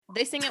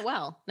They sing it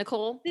well.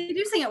 Nicole They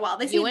do sing it well.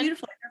 They sing it Ewan?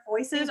 beautifully. Their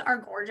voices are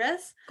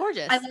gorgeous.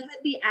 Gorgeous. I love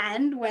at the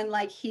end when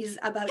like he's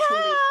about to Come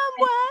leave.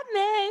 what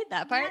may.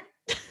 That part.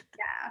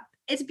 Yeah.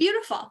 It's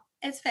beautiful.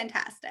 It's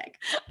fantastic.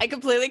 I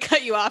completely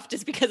cut you off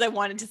just because I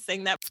wanted to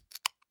sing that.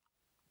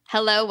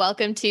 Hello,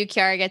 welcome to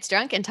Kiara Gets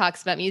Drunk and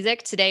Talks About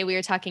Music. Today we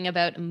are talking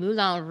about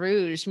Moulin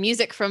Rouge,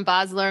 music from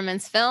Baz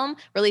Luhrmann's film,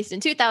 released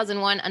in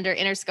 2001 under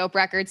Interscope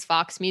Records,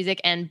 Fox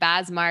Music, and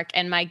Bazmark.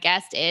 And my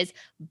guest is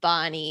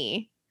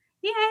Bonnie.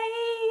 Yay!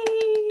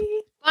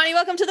 Bonnie,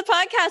 welcome to the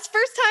podcast.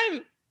 First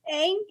time.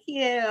 Thank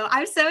you.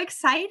 I'm so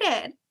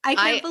excited. I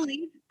can't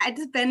believe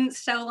it's been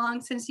so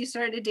long since you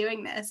started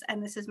doing this,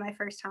 and this is my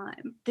first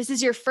time. This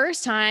is your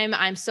first time.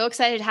 I'm so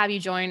excited to have you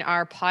join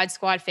our Pod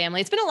Squad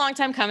family. It's been a long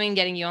time coming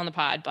getting you on the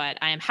pod, but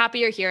I am happy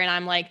you're here, and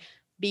I'm like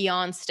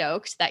beyond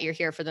stoked that you're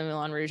here for the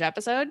Moulin Rouge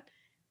episode.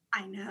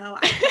 I know.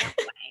 I can't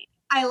wait.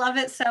 I love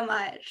it so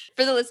much.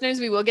 For the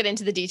listeners, we will get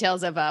into the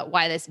details of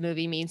why this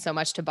movie means so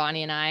much to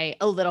Bonnie and I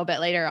a little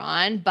bit later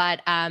on. But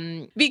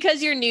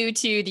because you're new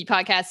to the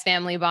podcast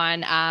family,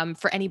 Bon,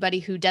 for anybody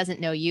who doesn't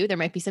know you, there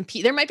might be some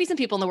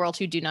people in the world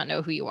who do not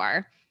know who you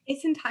are.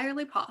 It's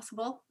entirely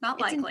possible.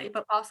 Not likely,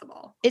 but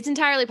possible. It's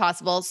entirely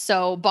possible.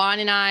 So Bon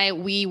and I,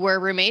 we were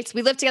roommates.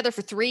 We lived together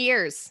for 3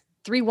 years,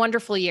 3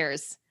 wonderful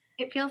years.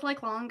 It feels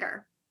like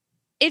longer.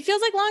 It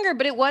feels like longer,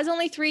 but it was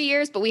only 3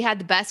 years, but we had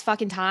the best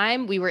fucking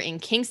time. We were in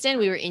Kingston.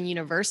 We were in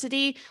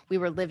university. We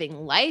were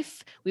living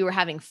life. We were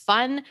having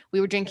fun.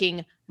 We were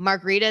drinking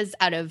margaritas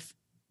out of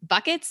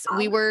buckets.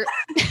 We were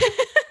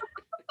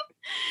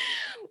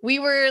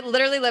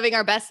literally living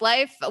our best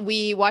life.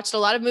 We watched a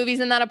lot of movies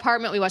in that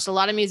apartment. We watched a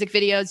lot of music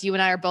videos. You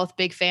and I are both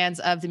big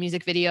fans of the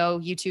music video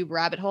YouTube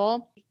rabbit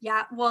hole.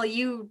 Yeah, well,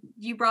 you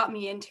brought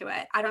me into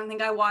it. I don't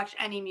think I watched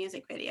any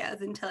music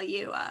videos until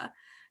you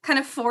kind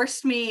of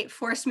forced me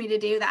to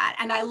do that.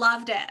 And I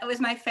loved it. It was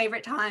my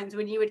favorite times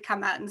when you would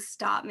come out and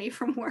stop me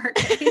from work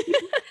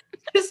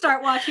to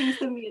start watching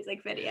some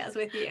music videos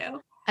with you.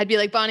 I'd be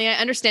like, Bonnie, I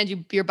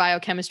understand your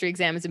biochemistry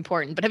exam is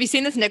important, but have you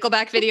seen this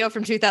Nickelback video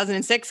from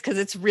 2006? Because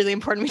it's really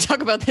important we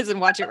talk about this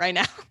and watch it right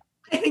now.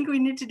 I think we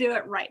need to do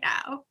it right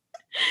now.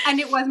 And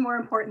it was more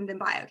important than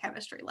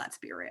biochemistry, let's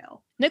be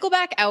real.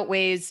 Nickelback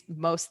outweighs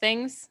most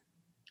things.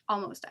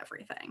 Almost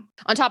everything.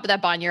 On top of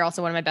that, Bon, you're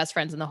also one of my best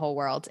friends in the whole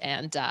world,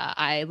 and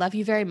I love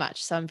you very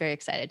much. So I'm very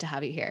excited to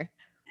have you here.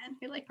 And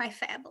you're like my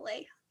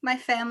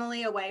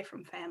family away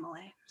from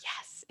family.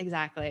 Yes,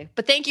 exactly.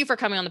 But thank you for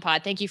coming on the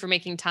pod. Thank you for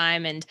making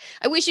time. And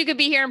I wish you could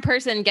be here in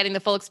person, getting the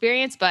full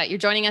experience, but you're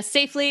joining us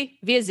safely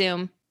via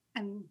Zoom.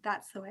 And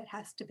that's the way it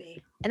has to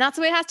be. And that's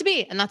the way it has to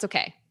be. And that's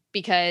okay,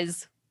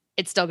 because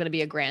it's still going to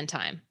be a grand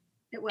time.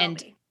 It will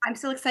be. I'm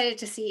still excited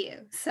to see you.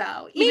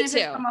 So even if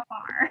it's from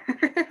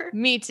afar.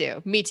 Me too.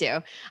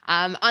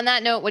 On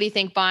that note, what do you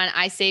think, Bon?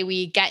 I say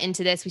we get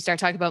into this. We start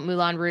talking about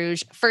Moulin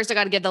Rouge. First, I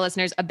got to give the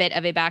listeners a bit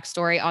of a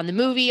backstory on the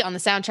movie, on the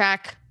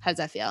soundtrack. How does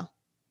that feel?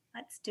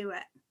 Let's do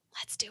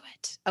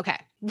it. Okay.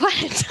 What?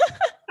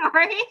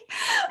 Sorry.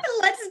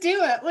 Let's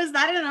do it. Was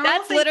that an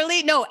That's thing?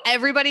 Literally, no,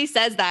 everybody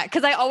says that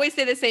because I always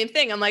say the same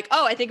thing. I'm like,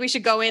 oh, I think we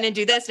should go in and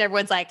do this. And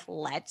everyone's like,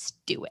 let's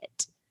do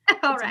it.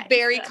 All it's right.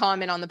 Very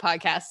common on the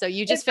podcast. So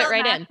you just fit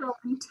right in.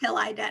 Until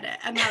I did it.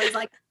 And I was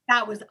like,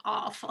 that was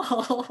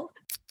awful.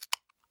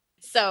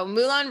 So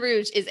Moulin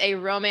Rouge is a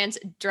romance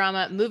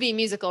drama movie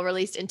musical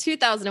released in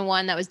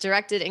 2001 that was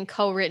directed and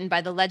co-written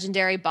by the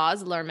legendary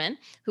Baz Luhrmann,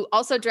 who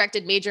also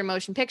directed major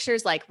motion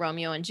pictures like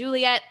Romeo and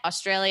Juliet,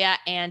 Australia,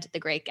 and The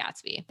Great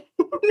Gatsby.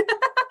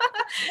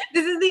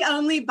 This is the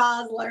only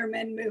Baz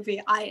Luhrmann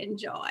movie I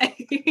enjoy.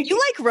 You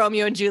like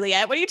Romeo and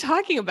Juliet? What are you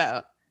talking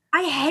about?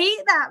 I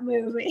hate that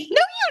movie.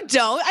 No, you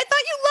don't. I thought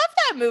you loved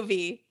that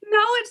movie. No,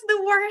 it's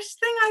the worst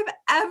thing I've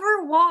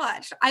ever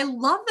watched. I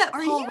love that.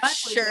 Are you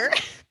sure?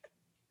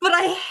 But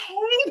I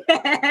hate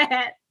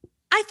it.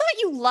 I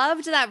thought you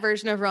loved that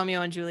version of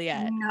Romeo and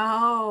Juliet.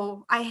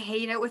 No, I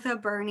hate it with a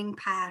burning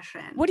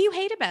passion. What do you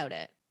hate about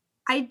it?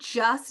 I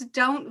just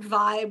don't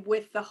vibe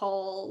with the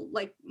whole,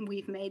 like,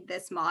 we've made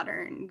this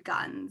modern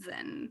guns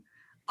and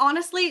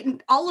honestly,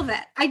 all of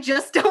it. I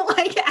just don't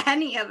like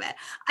any of it.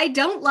 I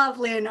don't love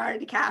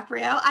Leonardo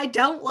DiCaprio. I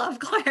don't love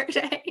Claire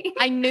Danes.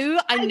 I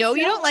know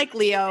you don't like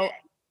Leo.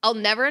 I'll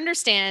never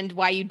understand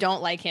why you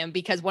don't like him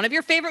because one of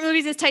your favorite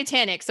movies is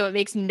Titanic, so it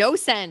makes no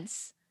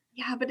sense.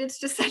 Yeah, but it's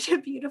just such a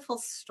beautiful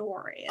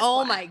story.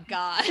 Oh my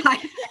God.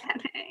 Titanic.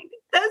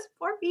 Those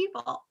poor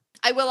people.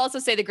 I will also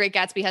say The Great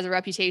Gatsby has a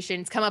reputation.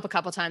 It's come up a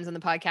couple times on the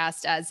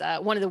podcast as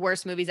one of the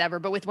worst movies ever,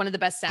 but with one of the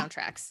best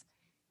soundtracks.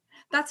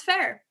 That's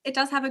fair. It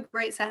does have a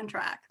great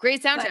soundtrack.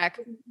 Great soundtrack.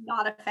 But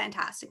not a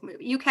fantastic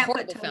movie. You can't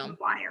Horrible put Tobey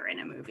Maguire in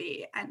a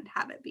movie and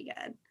have it be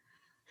good.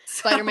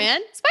 Spider-Man?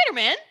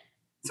 Spider-Man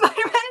is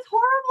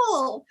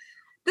horrible.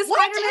 What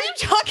are you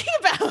talking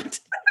about?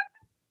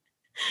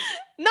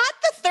 Not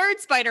the third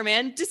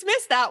Spider-Man.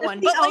 Dismiss that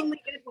one. The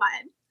only good one.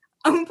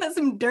 I'm gonna put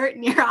some dirt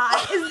in your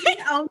eye. Is the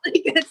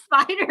only good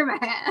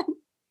Spider-Man.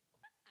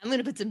 I'm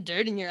gonna put some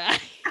dirt in your eye.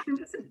 I'm gonna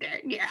put some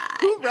dirt in your eye.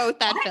 Who wrote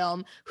that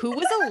film? Who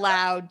was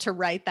allowed to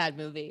write that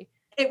movie?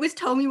 It was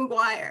Tobey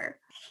Maguire.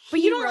 But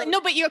you don't no,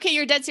 but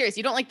you're dead serious.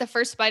 You don't like the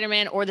first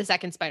Spider-Man or the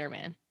second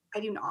Spider-Man. I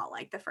do not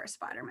like the first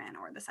Spider-Man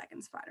or the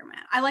second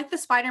Spider-Man. I like the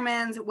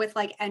Spider-Mans with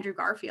like Andrew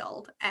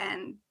Garfield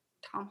and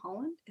Tom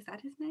Holland. Is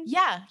that his name?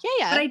 Yeah.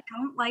 But I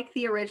don't like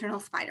the original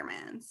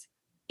Spider-Mans.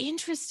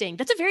 Interesting.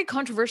 That's a very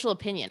controversial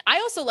opinion. I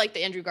also like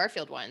the Andrew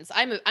Garfield ones.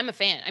 I'm a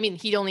fan. I mean,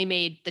 he only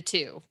made the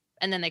 2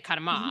 and then they cut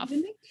him off. Did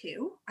he make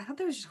 2? I thought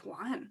there was just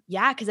 1.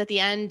 Yeah, because at the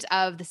end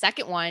of the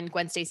second one,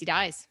 Gwen Stacy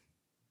dies.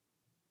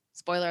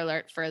 Spoiler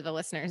alert for the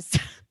listeners.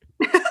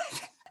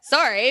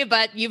 Sorry,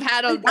 but you've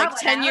had like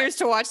 10 years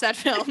to watch that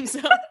film,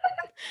 so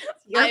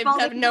I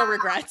have no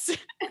regrets.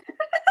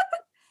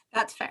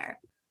 That's fair.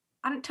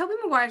 Tobey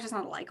Maguire's just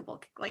not a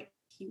likable like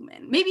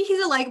human. Maybe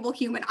he's a likable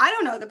human. I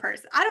don't know the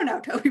person. I don't know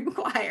Tobey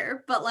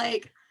Maguire, but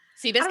like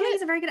Seabiscuit? I don't think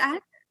he's a very good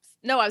actor.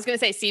 No, I was gonna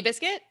say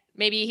Seabiscuit.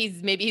 Maybe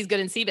he's good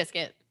in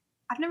Seabiscuit.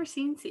 I've never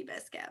seen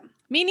Seabiscuit.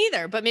 Me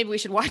neither, but maybe we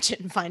should watch it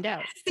and find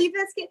out.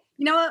 Seabiscuit.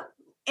 You know what?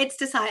 It's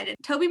decided.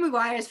 Tobey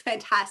Maguire is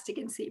fantastic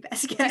in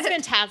Seabiscuit. He's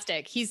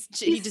fantastic.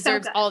 He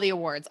deserves all the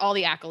awards, all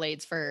the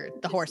accolades for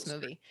the horse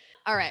movie.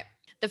 All right.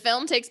 The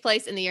film takes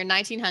place in the year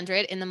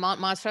 1900 in the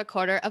Montmartre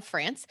quarter of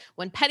France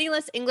when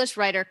penniless English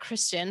writer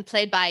Christian,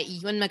 played by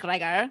Ewan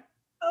McGregor,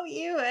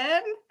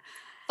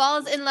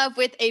 falls in love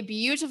with a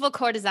beautiful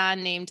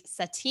courtesan named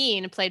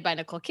Satine, played by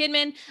Nicole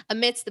Kidman,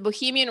 amidst the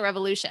Bohemian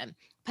Revolution,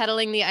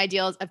 peddling the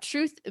ideals of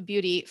truth,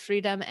 beauty,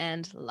 freedom,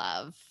 and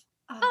love.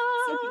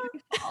 Oh, so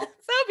beautiful.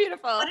 So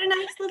beautiful. What a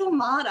nice little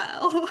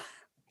motto.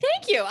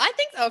 Thank you.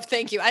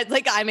 Thank you.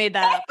 I made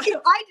that up. Thank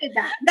you. I did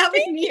that. That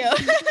was me. You.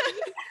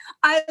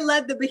 I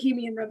led the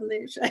Bohemian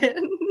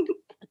Revolution.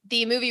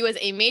 The movie was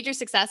a major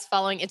success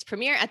following its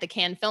premiere at the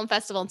Cannes Film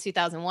Festival in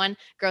 2001,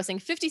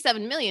 grossing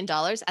 $57 million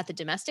at the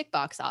domestic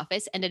box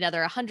office and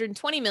another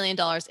 $120 million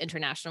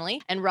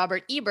internationally. And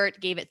Robert Ebert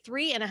gave it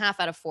 3.5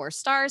 out of 4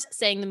 stars,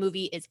 saying the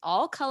movie is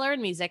all color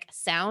and music,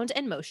 sound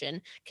and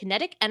motion,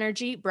 kinetic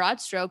energy,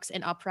 broad strokes,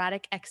 and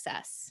operatic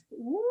excess.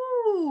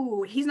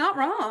 Ooh, he's not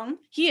wrong.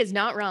 He is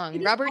not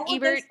wrong. Robert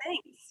Ebert,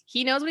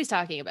 he knows what he's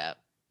talking about.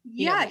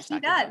 He does.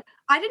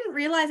 I didn't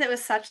realize it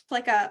was such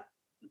like a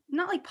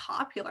not like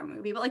popular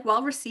movie, but like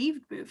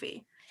well-received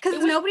movie.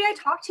 Because nobody I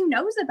talk to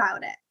knows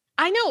about it.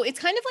 I know. It's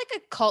kind of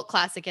like a cult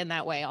classic in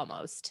that way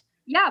almost.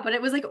 Yeah, but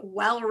it was like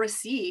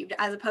well-received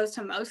as opposed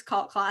to most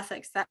cult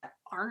classics that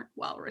aren't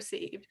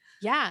well-received.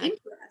 Yeah.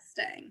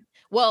 Interesting.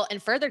 Well,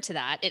 and further to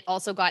that, it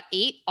also got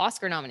 8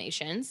 Oscar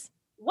nominations.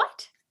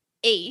 What?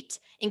 8,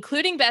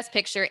 including Best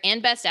Picture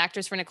and Best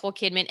Actress for Nicole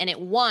Kidman, and it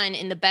won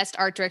in the Best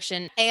Art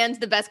Direction and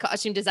the Best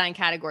Costume Design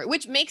category,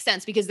 which makes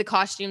sense because the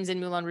costumes in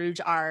Moulin Rouge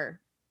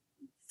are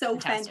so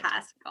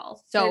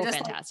fantastical. So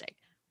fantastic.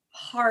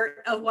 Like part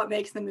of what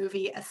makes the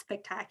movie a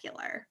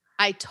spectacular.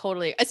 A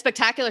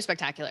spectacular.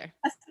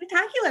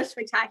 A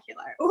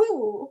spectacular.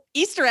 Ooh.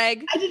 Easter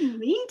egg. I didn't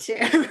mean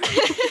to.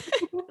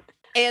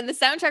 And the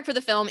soundtrack for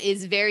the film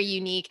is very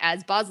unique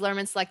as Baz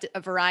Luhrmann selected a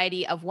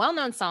variety of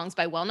well-known songs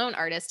by well-known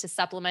artists to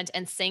supplement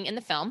and sing in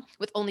the film,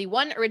 with only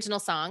one original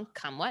song,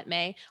 Come What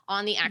May,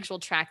 on the actual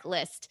track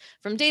list.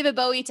 From David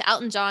Bowie to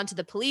Elton John to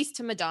The Police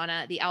to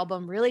Madonna, the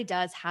album really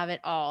does have it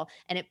all.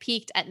 And it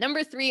peaked at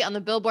number 3 on the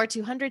Billboard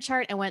 200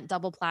 chart and went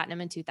double platinum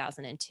in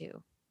 2002.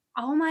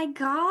 Oh my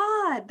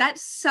God.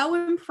 That's so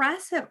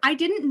impressive. I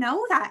didn't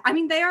know that. I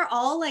mean, they are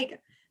all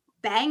like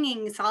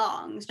banging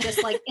songs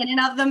just like in and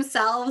of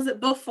themselves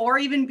before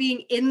even being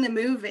in the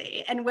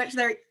movie, and which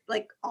they're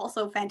like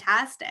also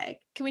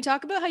fantastic. Can we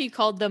talk about how you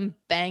called them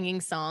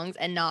banging songs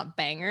and not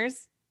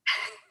bangers?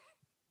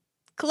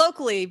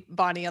 Colloquially,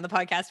 Bonnie, on the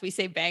podcast, we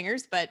say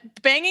bangers, but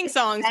banging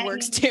songs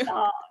works too.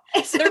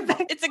 It's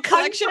a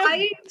collection I'm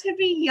trying to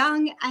be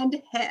young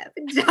and hip.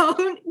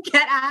 Don't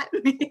get at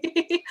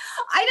me.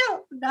 I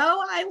don't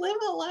know. I live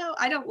alone.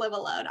 I don't live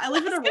alone. I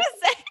live in a room.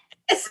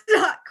 It's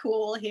not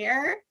cool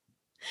here.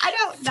 I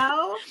don't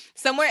know.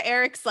 Somewhere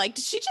Eric's like,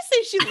 did she just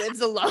say she lives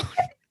alone?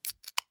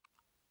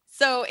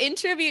 So in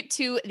tribute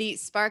to the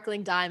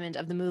sparkling diamond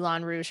of the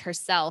Moulin Rouge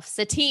herself,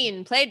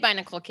 Satine, played by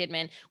Nicole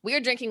Kidman, we are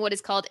drinking what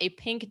is called a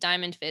pink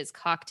diamond fizz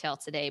cocktail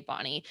today,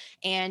 Bonnie.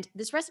 And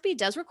this recipe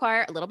does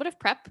require a little bit of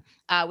prep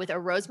with a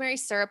rosemary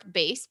syrup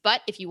base.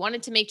 But if you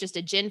wanted to make just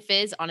a gin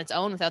fizz on its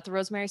own without the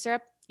rosemary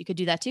syrup, you could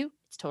do that too.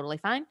 It's totally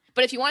fine.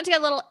 But if you want to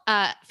get a little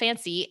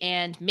fancy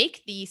and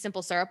make the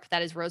simple syrup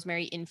that is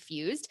rosemary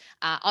infused,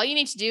 all you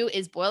need to do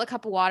is boil a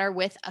cup of water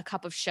with a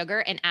cup of sugar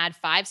and add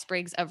 5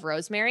 sprigs of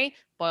rosemary.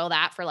 Boil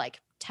that for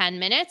like 10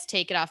 minutes,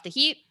 take it off the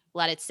heat,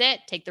 let it sit,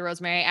 take the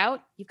rosemary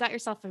out. You've got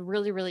yourself a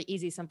really, really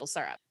easy, simple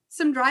syrup.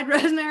 Some dried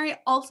rosemary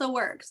also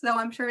works, though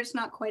I'm sure it's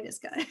not quite as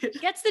good.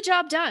 Gets the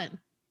job done.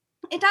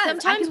 It does.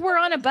 Sometimes we're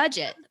on a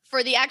budget.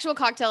 For the actual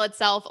cocktail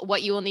itself,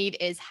 what you will need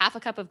is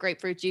 1/2 cup of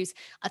grapefruit juice,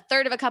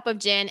 1/3 cup of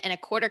gin, and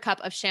 1/4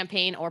 cup of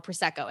champagne or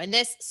Prosecco. And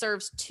this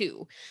serves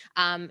 2.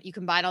 You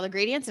combine all the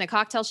ingredients in a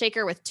cocktail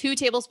shaker with 2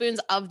 tablespoons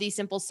of the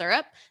simple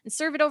syrup and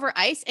serve it over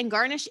ice and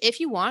garnish if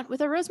you want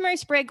with a rosemary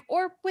sprig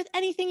or with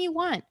anything you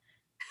want.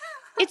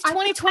 It's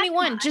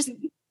 2021. Just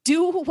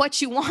do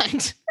what you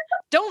want.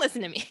 Don't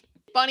listen to me.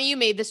 Bonnie, you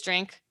made this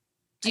drink.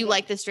 Do you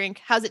like this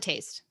drink? How's it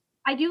taste?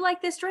 I do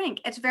like this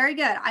drink. It's very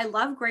good. I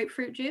love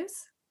grapefruit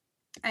juice,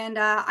 and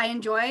I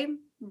enjoy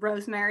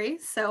rosemary.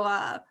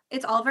 So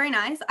it's all very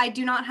nice. I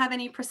do not have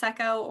any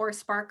Prosecco or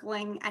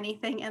sparkling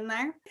anything in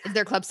there. Is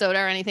there club soda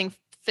or anything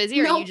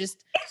fizzy, or No, you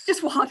just... it's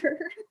just water.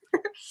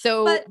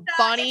 So But,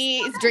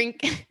 Bonnie's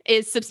drink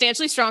is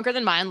substantially stronger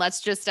than mine.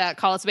 Let's just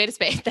call a spade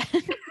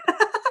then.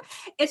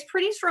 It's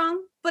pretty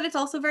strong, but it's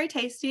also very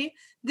tasty.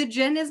 The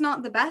gin is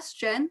not the best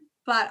gin,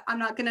 but I'm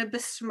not going to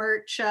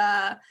besmirch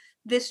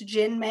this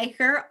gin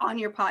maker on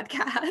your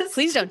podcast.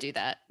 Please don't do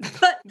that.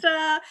 But,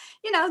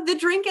 the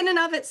drink in and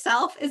of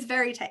itself is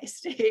very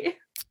tasty.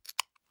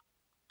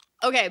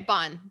 Okay,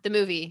 Bon, the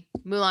movie,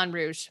 Moulin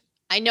Rouge.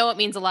 I know it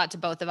means a lot to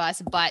both of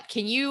us, but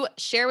can you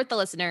share with the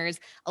listeners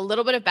a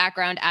little bit of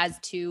background as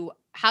to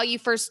how you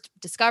first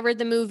discovered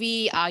the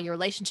movie, your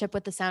relationship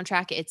with the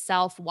soundtrack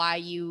itself, why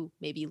you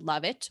maybe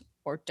love it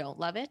or don't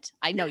love it?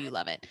 I know you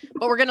love it,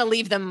 but we're going to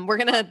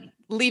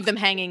leave them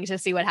hanging to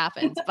see what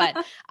happens.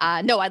 But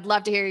no, I'd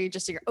love to hear your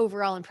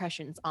overall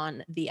impressions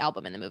on the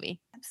album and the movie.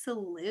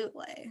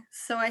 Absolutely.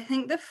 So I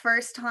think the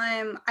first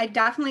time, I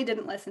definitely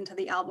didn't listen to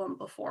the album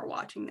before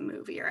watching the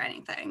movie or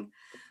anything.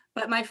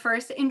 But my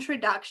first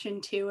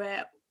introduction to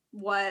it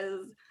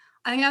was,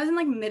 I think I was in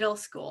like middle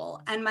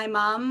school, and my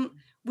mom,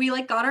 we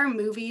like got our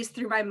movies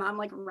through my mom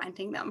like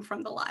renting them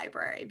from the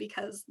library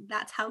because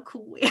that's how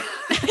cool we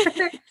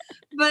are.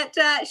 But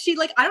she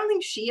like, I don't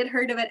think she had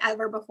heard of it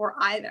ever before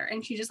either.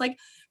 And she just like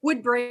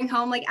would bring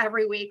home like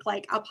every week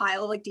like a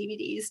pile of like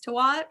DVDs to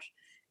watch.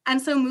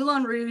 And so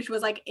Moulin Rouge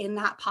was like in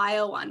that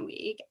pile one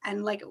week,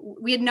 and like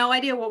we had no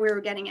idea what we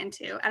were getting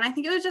into. And I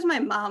think it was just my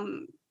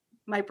mom,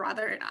 my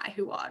brother, and I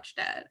who watched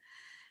it.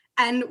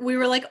 And we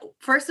were like,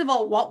 first of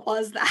all, what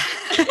was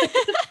that?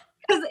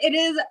 Because it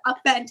is a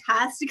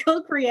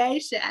fantastical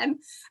creation.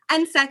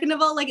 And second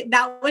of all, like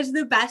that was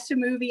the best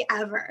movie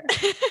ever.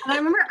 And I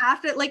remember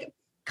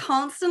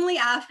constantly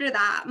after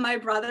that, my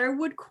brother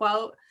would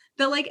quote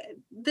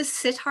the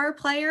sitar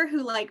player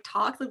who like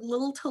talks like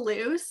little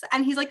Toulouse,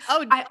 and he's like,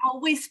 "Oh, I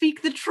always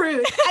speak the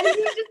truth." And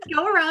he would just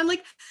go around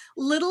like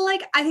little,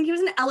 like I think he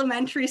was in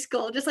elementary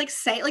school, just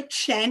like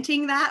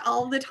chanting that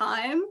all the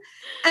time.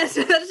 And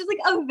so that's just like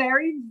a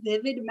very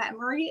vivid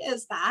memory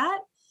is that.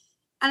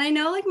 And I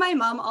know like my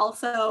mom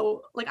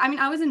also, like, I mean,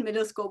 I was in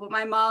middle school, but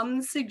my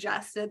mom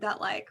suggested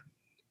that like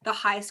the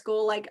high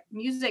school like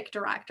music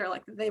director,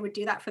 like they would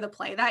do that for the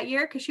play that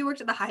year, because she worked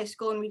at the high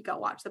school and we'd go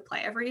watch the play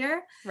every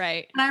year.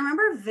 Right. And I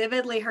remember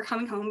vividly her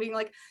coming home being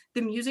like,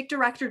 the music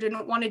director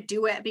didn't want to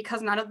do it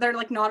because they're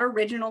like not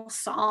original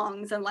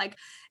songs, and like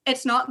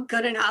it's not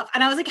good enough.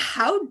 And I was like,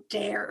 how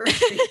dare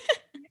you?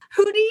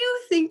 Who do you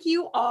think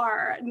you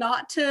are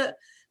not to,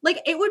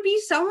 like, it would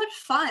be so much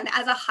fun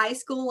as a high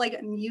school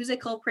like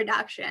musical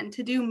production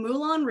to do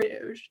Moulin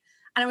Rouge.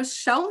 And I was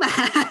so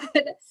mad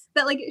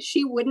that like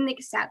she wouldn't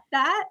accept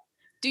that.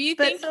 Do you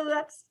think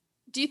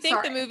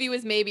the movie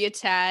was maybe a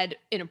tad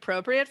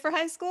inappropriate for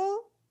high school?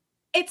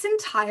 It's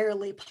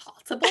entirely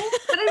possible.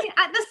 But I mean,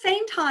 at the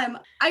same time,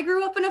 I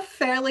grew up in a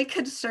fairly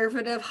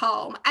conservative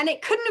home, and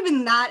it couldn't have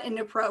been that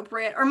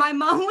inappropriate, or my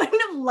mom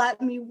wouldn't have let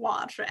me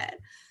watch it.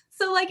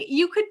 So like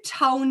you could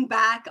tone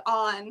back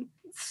on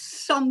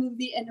some of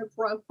the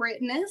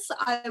inappropriateness,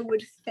 I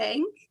would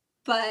think,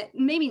 but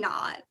maybe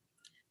not.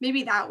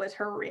 Maybe that was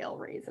her real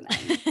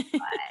reasoning.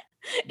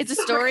 It's a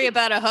story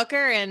about a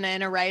hooker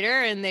and a writer,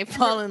 and they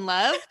fall in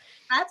love.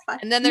 That's fine.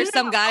 And then there's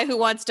some guy who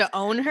wants to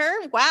own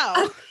her.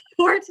 Wow.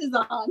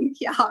 Courtesan,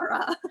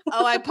 Chiara.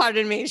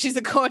 Pardon me. She's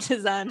a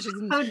courtesan. She's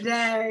how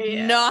dare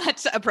you?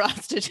 Not a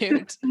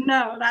prostitute.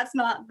 No, that's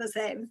not the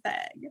same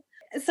thing.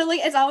 So like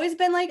it's always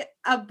been like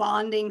a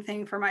bonding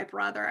thing for my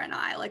brother and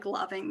I, like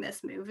loving this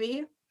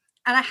movie.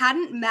 And I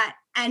hadn't met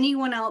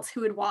anyone else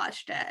who had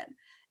watched it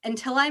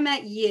until I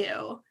met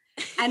you.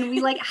 And we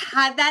like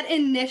had that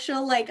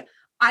initial like,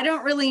 I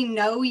don't really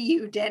know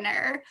you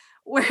dinner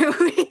where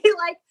we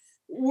like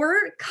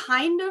were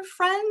kind of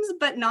friends,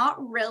 but not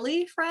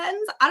really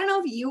friends. I don't know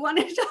if you want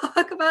to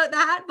talk about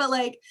that, but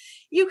like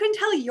you can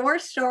tell your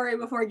story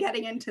before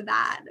getting into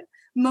that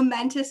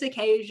momentous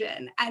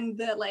occasion and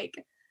the like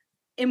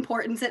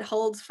importance it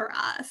holds for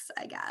us,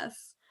 I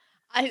guess.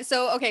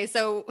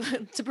 So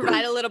to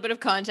provide a little bit of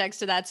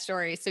context to that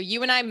story. So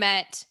you and I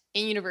met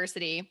in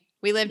university.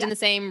 We lived in the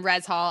same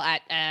res hall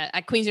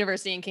at Queen's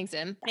University in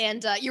Kingston.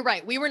 And you're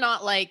right. We were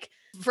not like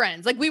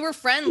friends. Like we were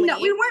friendly. No,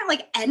 we weren't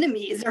like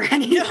enemies or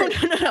anything.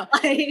 No.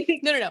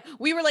 Like... No.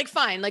 We were like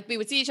fine. Like we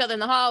would see each other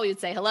in the hall. We would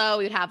say hello.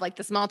 We would have like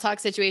the small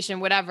talk situation,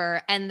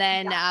 whatever. And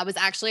then it was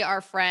actually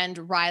our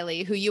friend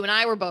Riley, who you and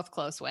I were both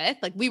close with.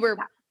 Like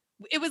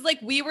it was like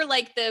we were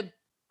like the...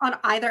 on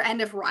either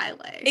end of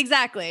Riley.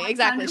 Exactly.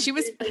 She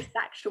was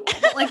sexual.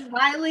 But like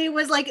Riley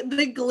was like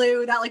the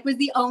glue that like was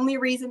the only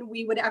reason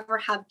we would ever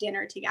have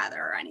dinner together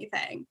or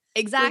anything.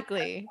 Exactly.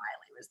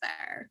 Riley was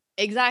there.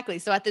 Exactly.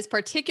 So at this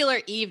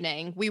particular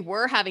evening, we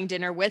were having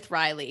dinner with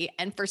Riley,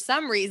 and for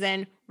some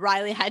reason,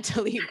 Riley had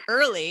to leave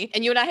early.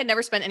 And you and I had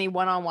never spent any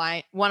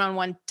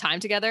one-on-one time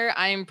together,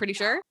 I'm pretty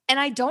sure. And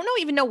I don't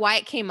even know why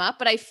it came up,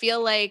 but I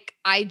feel like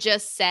I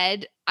just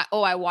said,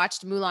 oh, I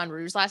watched Moulin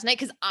Rouge last night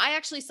because I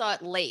actually saw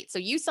it late. So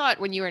you saw it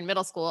when you were in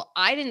middle school.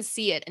 I didn't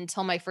see it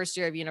until my first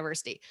year of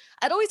university.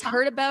 I'd always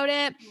heard about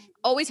it.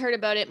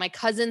 My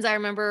cousins, I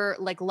remember,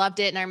 like loved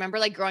it. And I remember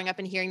like growing up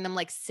and hearing them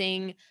like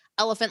sing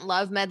Elephant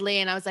Love medley.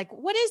 And I was like,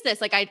 what is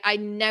this? Like, I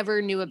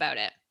never knew about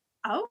it.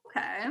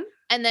 Okay.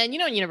 And then,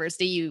 in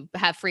university, you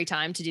have free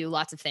time to do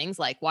lots of things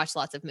like watch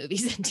lots of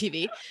movies and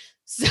TV.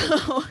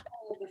 So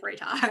All the free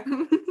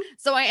time.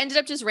 So I ended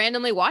up just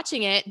randomly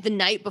watching it the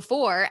night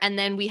before. And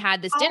then we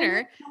had this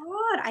dinner. Oh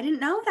my God, I didn't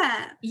know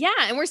that. Yeah.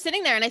 And we're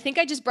sitting there. And I think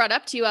I just brought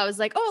up to you, I was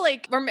like, oh,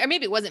 like, or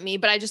maybe it wasn't me,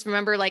 but I just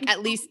remember like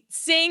at least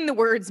saying the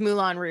words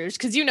Moulin Rouge,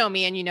 because you know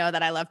me and you know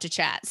that I love to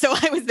chat. So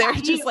I was there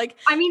just like.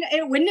 I mean,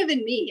 it wouldn't have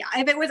been me.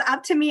 If it was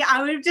up to me,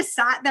 I would have just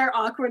sat there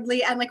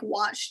awkwardly and like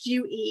watched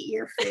you eat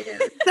your food.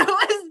 So it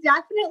was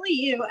definitely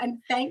you. And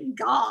thank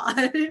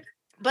God.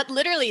 But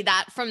literally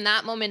from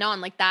that moment on,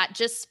 like that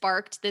just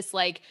sparked this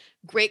like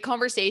great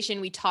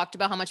conversation. We talked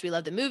about how much we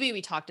love the movie.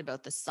 We talked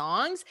about the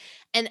songs.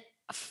 And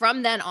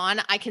from then on,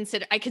 I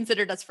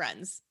considered us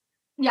friends.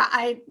 Yeah,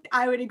 I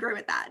would agree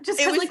with that. Just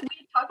because like we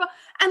talk about,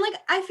 and like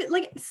I feel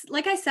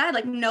like I said,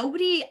 like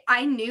nobody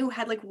I knew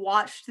had like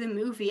watched the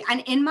movie. And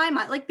in my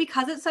mind, like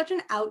because it's such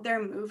an out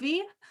there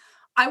movie,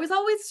 I was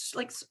always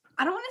like,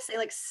 I don't want to say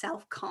like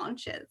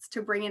self-conscious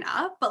to bring it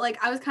up, but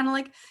like I was kind of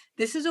like,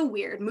 this is a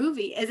weird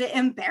movie. Is it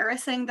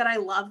embarrassing that I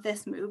love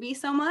this movie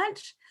so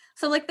much?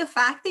 So like the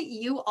fact that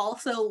you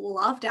also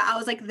loved it, I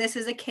was like, this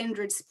is a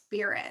kindred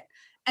spirit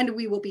and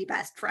we will be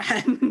best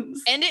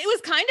friends. And it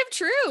was kind of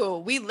true.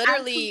 We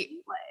literally,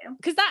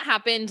 because that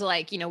happened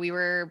like, that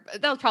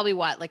was probably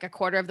what, like a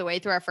quarter of the way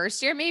through our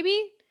first year,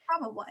 maybe?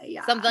 Probably,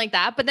 yeah. Something like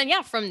that. But then,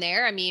 yeah, from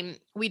there, I mean,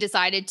 we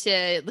decided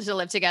to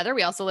live together.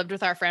 We also lived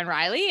with our friend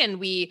Riley, and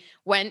we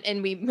went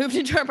and we moved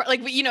into our,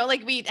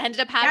 we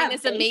ended up having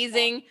this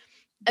amazing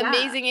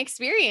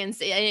experience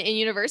in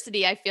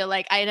university. I feel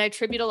like I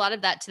attribute a lot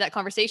of that to that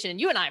conversation.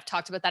 And you and I have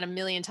talked about that a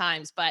million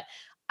times, but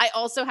I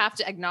also have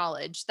to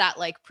acknowledge that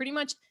like pretty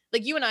much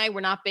like you and I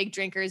were not big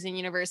drinkers in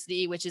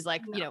university, which is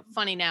like,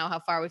 funny now how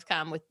far we've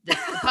come with this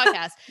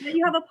podcast.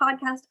 You have a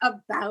podcast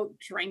about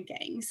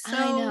drinking. So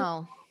I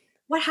know.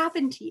 What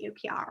happened to you,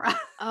 Kiara?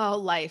 Oh,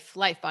 life,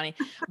 Bonnie.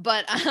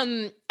 But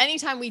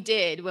anytime we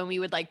did, when we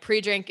would like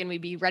pre-drink and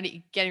we'd be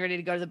getting ready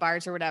to go to the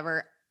bars or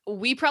whatever,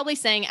 we probably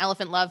sang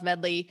Elephant Love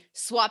medley,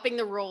 swapping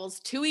the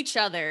roles to each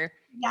other.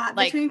 Yeah,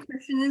 like, between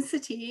Christian and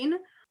Satine,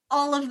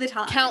 all of the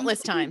time.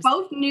 Countless times. We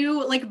both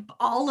knew like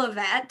all of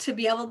it to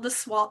be able to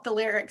swap the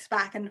lyrics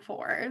back and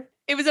forth.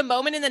 It was a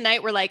moment in the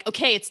night where like,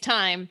 okay, it's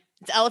time.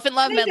 It's Elephant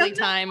Love medley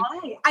time.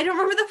 I don't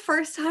remember the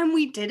first time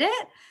we did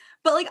it.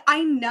 But like,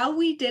 I know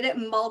we did it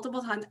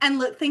multiple times.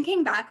 And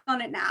thinking back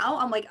on it now,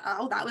 I'm like,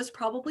 oh, that was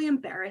probably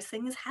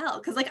embarrassing as hell.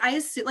 Cause like, I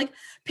assume like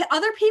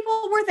other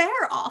people were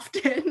there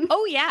often.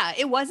 Oh yeah.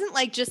 It wasn't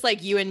like just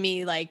like you and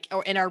me, like,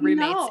 or in our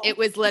roommates. No, it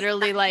was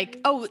literally like,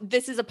 oh,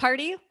 this is a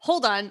party.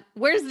 Hold on.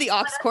 Where's the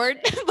aux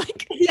cord?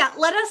 Like, yeah.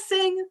 Let us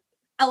sing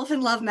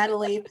Elephant Love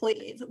medley,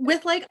 please.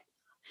 With like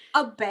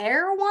a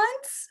bear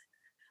once.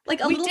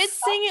 Like we did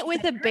sing it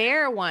with a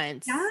bear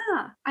once.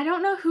 Yeah. I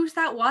don't know whose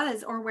that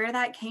was or where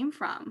that came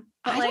from.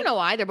 But I don't know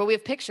either, but we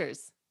have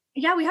pictures.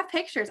 Yeah, we have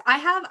pictures. I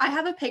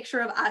have a picture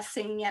of us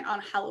singing it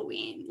on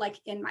Halloween, like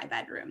in my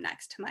bedroom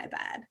next to my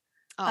bed.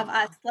 Of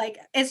us. Like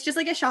it's just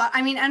like a shot.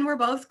 I mean, and we're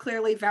both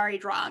clearly very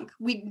drunk.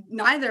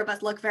 Neither of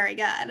us look very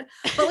good.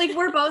 But like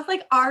we're both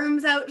like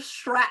arms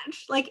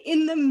outstretched, like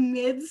in the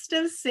midst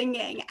of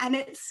singing. And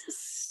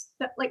it's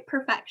like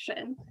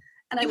perfection.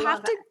 And I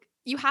love it.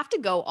 You have to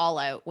go all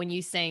out when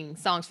you sing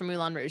songs from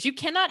Moulin Rouge. You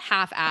cannot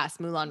half-ass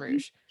Moulin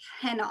Rouge.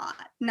 You cannot.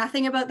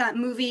 Nothing about that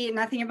movie,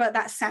 nothing about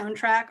that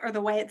soundtrack or the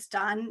way it's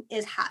done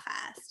is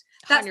half-assed.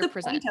 That's 100%. The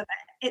point of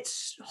it.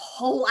 It's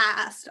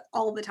whole-assed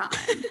all the time.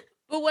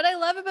 But what I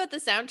love about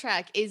the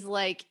soundtrack is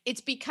like,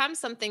 it's become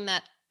something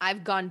that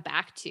I've gone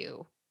back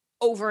to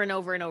over and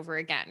over and over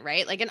again,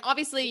 right? Like, and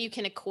obviously you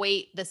can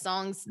equate the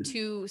songs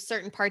to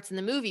certain parts in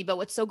the movie, but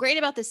what's so great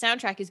about the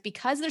soundtrack is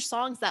because they're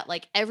songs that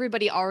like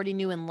everybody already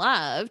knew and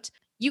loved,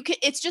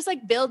 it's just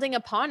like building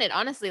upon it,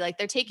 honestly. Like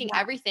they're taking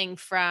everything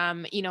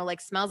from, like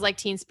Smells Like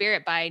Teen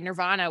Spirit by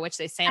Nirvana, which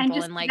they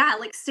sample and like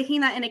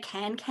sticking that in a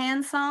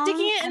can song.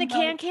 Sticking it in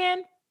a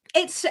can.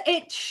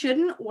 It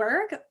shouldn't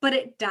work, but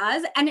it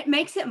does. And it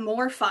makes it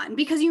more fun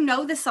because you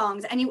know the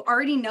songs and you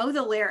already know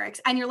the lyrics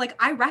and you're like,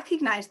 I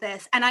recognize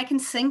this and I can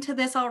sing to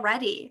this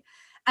already.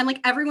 And like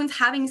everyone's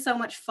having so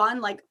much fun,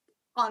 like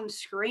on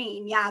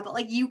screen. Yeah. But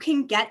like you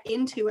can get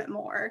into it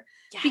more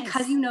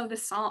because you know the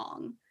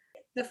song.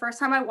 The first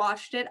time I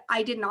watched it,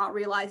 I did not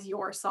realize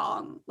Your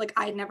Song. Like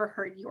I'd never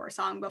heard Your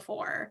Song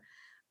before.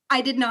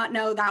 I did not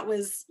know that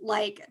was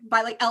like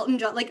by like Elton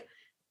John, like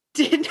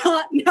did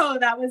not know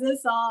that was a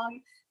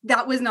song.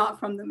 That was not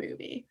from the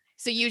movie.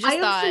 So you just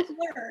thought,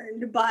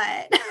 learned,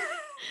 but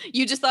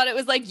You just thought it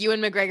was like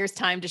Ewan McGregor's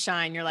time to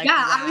shine. You're like, Yeah,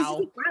 I was just wow.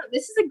 like, wow,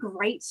 this is a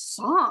great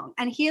song.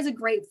 And he has a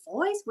great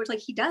voice, which like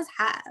he does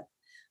have.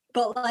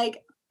 But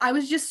like I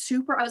was just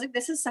I was like,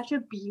 this is such a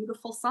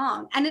beautiful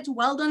song. And it's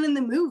well done in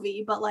the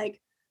movie, but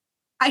like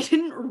I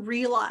didn't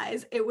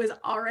realize it was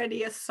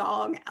already a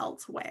song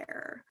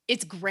elsewhere.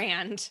 It's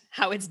grand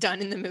how it's done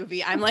in the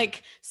movie. I'm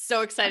like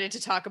so excited to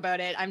talk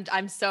about it.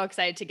 I'm so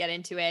excited to get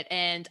into it.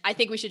 And I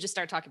think we should just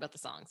start talking about the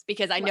songs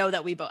because I know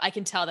that I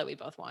can tell that we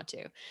both want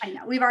to. I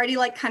know. We've already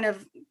like kind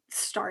of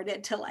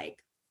started to like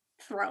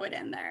throw it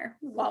in there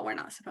while we're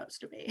not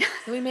supposed to be.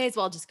 So we may as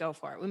well just go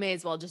for it. We may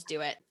as well just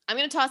do it. I'm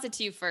going to toss it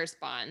to you first,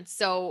 Bon.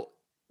 So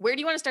where do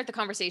you want to start the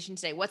conversation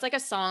today? What's like a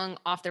song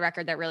off the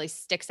record that really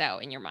sticks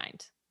out in your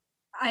mind?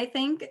 I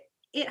think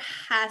it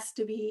has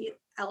to be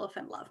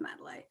Elephant Love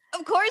Medley.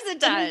 Of course it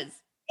does.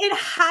 It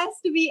has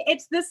to be.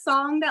 It's the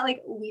song that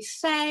like we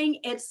sang.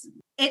 It's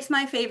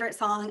my favorite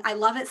song. I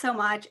love it so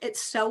much. It's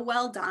so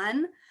well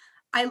done.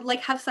 I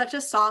like have such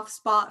a soft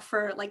spot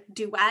for like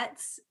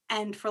duets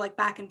and for like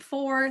back and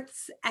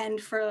forths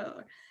and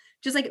for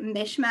just like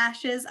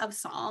mishmashes of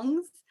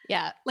songs.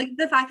 Yeah. Like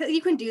the fact that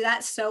you can do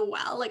that so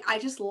well. Like I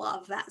just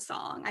love that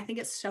song. I think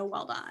it's so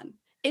well done.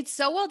 It's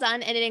so well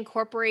done, and it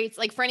incorporates,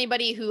 like, for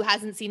anybody who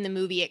hasn't seen the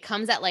movie, it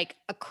comes at like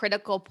a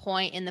critical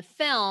point in the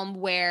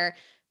film where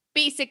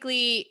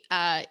basically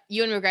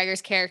Ewan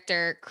McGregor's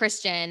character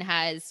Christian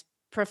has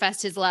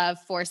professed his love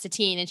for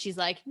Satine, and she's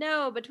like,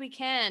 no, but we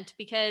can't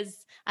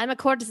because I'm a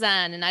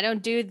courtesan and I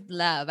don't do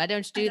love. I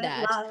don't do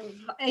that.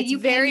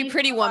 It's very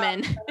Pretty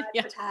Woman.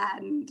 Yeah.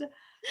 Pretend.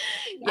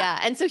 Yeah.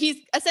 And so he's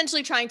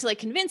essentially trying to like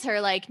convince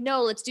her, like,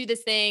 no, let's do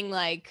this thing,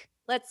 like,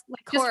 let's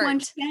court. Just one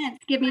chance.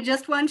 Give me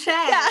just one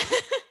chance. Yeah.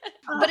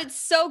 But it's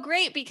so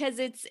great because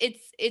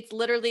it's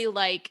literally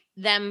like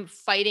them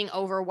fighting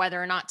over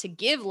whether or not to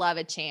give love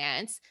a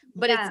chance,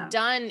 but it's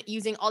done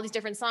using all these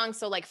different songs.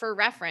 So like for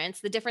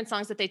reference, the different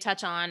songs that they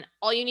touch on: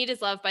 All You Need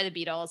Is Love by the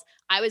Beatles,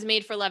 I Was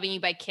Made for Loving You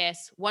by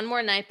Kiss, One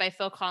More Night by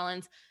Phil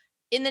Collins,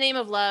 In the Name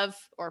of Love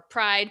or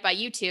Pride by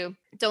U2,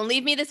 Don't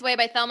Leave Me This Way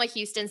by Thelma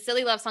Houston,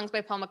 Silly Love Songs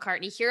by Paul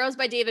McCartney, Heroes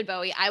by David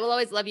Bowie, I Will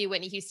Always Love You,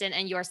 Whitney Houston,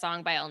 and Your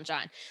Song by Elton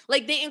John.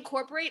 Like they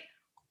incorporate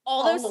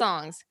all those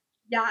songs.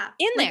 Yeah.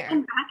 In like, there.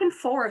 And back and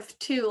forth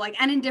too, like,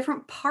 and in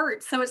different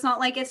parts. So it's not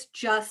like it's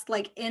just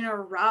like in a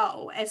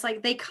row. It's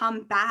like they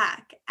come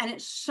back and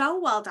it's so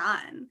well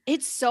done.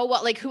 It's so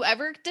well, like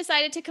whoever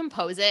decided to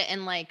compose it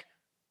and like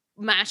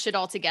mash it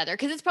all together,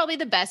 because it's probably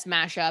the best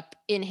mashup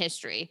in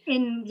history.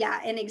 In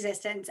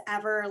existence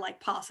ever, like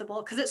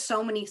possible, because it's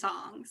so many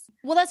songs.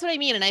 Well, that's what I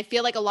mean. And I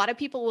feel like a lot of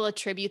people will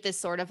attribute this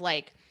sort of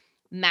like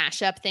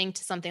mashup thing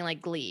to something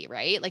like Glee,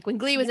 right? Like when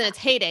Glee was in its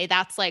heyday,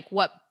 that's like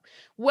why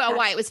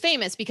it was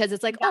famous, because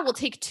it's like, oh, we'll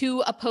take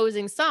two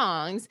opposing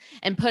songs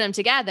and put them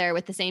together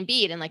with the same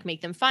beat and like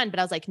make them fun. But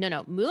I was like,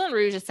 no, Moulin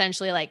Rouge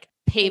essentially like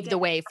paved the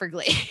way for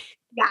Glee.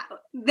 Yeah,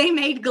 they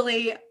made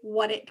Glee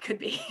what it could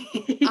be.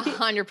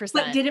 100%.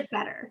 But did it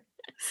better.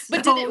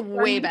 But did it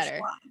way better.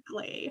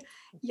 Glee.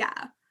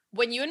 Yeah.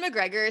 When Ewan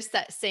McGregor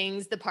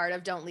sings the part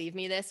of Don't Leave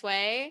Me This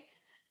Way,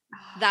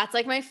 that's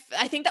like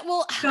I think that,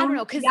 well, I don't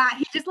know. Cause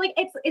he just like,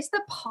 it's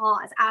the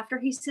pause after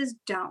he says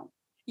don't.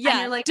 Yeah, and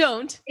you're like,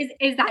 don't.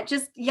 Is that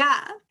just,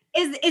 Is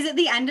it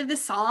the end of the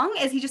song?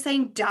 Is he just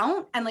saying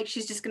don't and like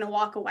she's just gonna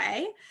walk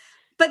away?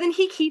 But then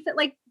he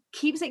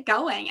keeps it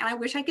going, and I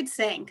wish I could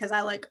sing because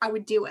I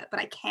would do it, but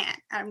I can't.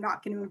 I'm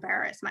not going to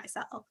embarrass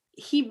myself.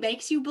 He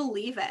makes you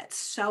believe it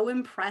so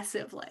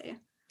impressively.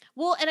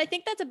 Well, and I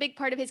think that's a big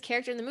part of his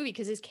character in the movie,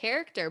 because his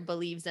character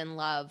believes in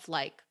love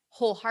like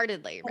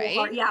wholeheartedly,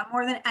 right? Yeah,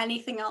 more than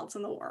anything else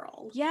in the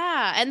world.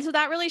 Yeah, and so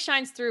that really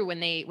shines through when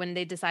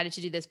they decided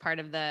to do this part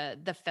of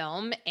the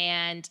film.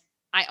 And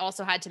I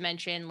also had to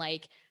mention,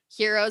 like,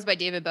 Heroes by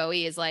David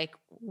Bowie is like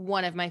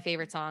one of my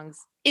favorite songs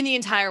in the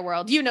entire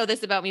world. You know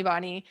this about me,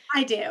 Bonnie.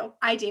 I do.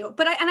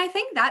 But I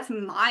think that's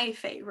my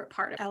favorite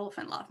part of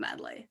Elephant Love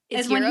Medley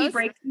is when he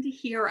breaks into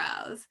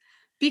Heroes,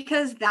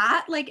 because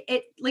that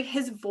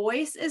his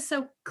voice is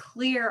so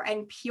clear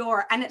and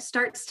pure, and it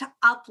starts to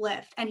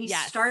uplift, and he's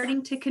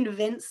starting to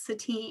convince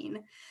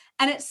Satine,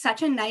 and it's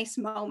such a nice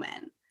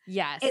moment.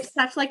 Yes. It's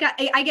such like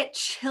I get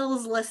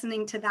chills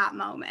listening to that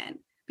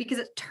moment, because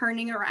it's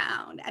turning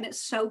around and it's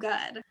so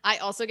good. I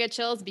also get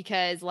chills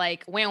because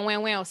like, wow,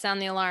 wow, wow,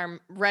 sound the alarm,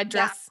 red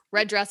dress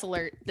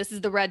alert. This is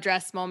the red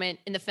dress moment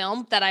in the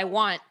film that I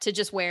want to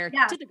just wear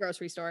to the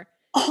grocery store.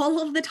 All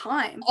of the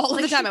time. All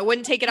of the time. I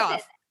wouldn't take it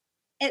off.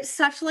 It's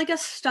such like a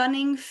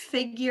stunning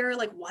figure.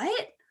 Like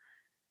what?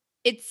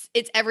 It's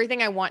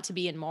everything I want to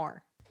be and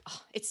more.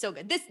 Oh, it's so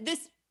good.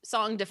 This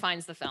song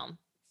defines the film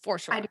for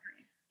sure. I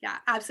agree. Yeah,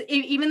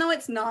 absolutely. Even though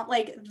it's not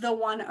like the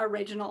one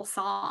original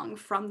song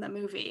from the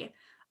movie,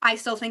 I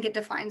still think it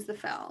defines the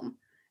film.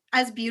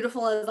 As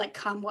beautiful as like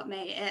Come What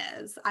May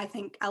is, I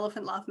think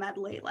Elephant Love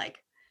Medley like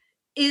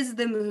is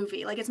the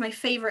movie. Like it's my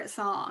favorite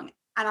song,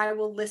 and I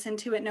will listen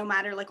to it no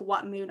matter like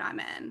what mood I'm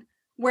in.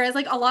 Whereas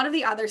like a lot of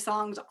the other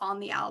songs on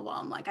the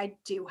album, like I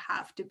do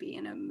have to be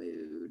in a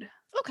mood.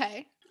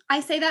 Okay. I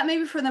say that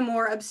maybe for the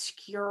more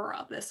obscure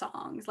of the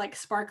songs, like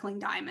Sparkling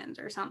Diamonds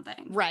or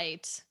something.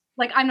 Right.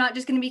 Like, I'm not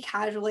just going to be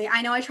casually.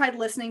 I know I tried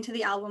listening to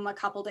the album a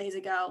couple days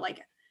ago,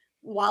 like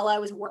while I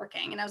was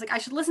working, and I was like, I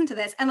should listen to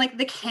this. And like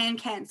the Can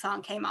Can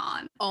song came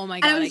on. Oh my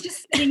And I God. was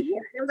just sitting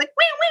here. It was like,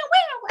 wow, wow,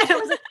 wow. And I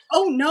was like,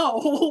 oh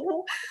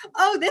no.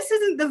 Oh, this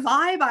isn't the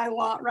vibe I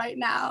want right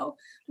now.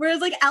 Whereas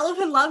like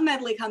Elephant Love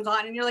Medley comes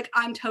on and you're like,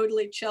 I'm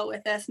totally chill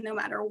with this no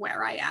matter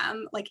where I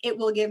am. Like, it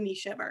will give me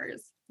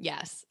shivers.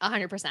 Yes,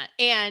 100%.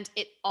 And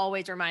it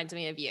always reminds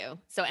me of you.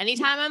 So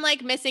anytime I'm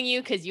like missing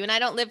you, because you and I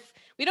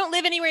we don't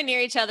live anywhere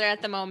near each other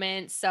at the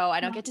moment. So I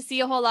don't get to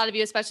see a whole lot of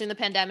you, especially in the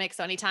pandemic.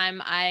 So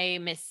anytime I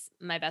miss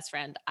my best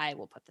friend, I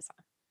will put this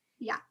on.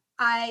 Yeah,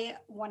 I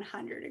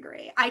 100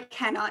 agree. I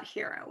cannot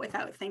hear it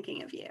without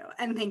thinking of you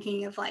and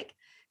thinking of like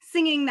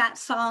singing that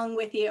song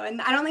with you.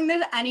 And I don't think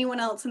there's anyone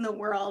else in the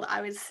world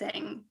I would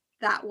sing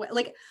that with.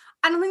 Like,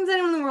 I don't think there's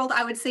anyone in the world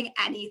I would sing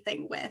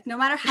anything with, no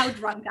matter how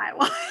drunk I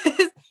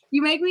was.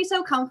 You make me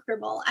so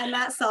comfortable. And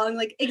that song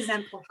like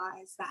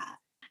exemplifies that.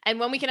 And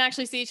when we can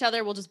actually see each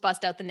other, we'll just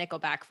bust out the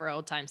Nickelback for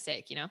old time's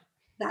sake, you know?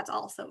 That's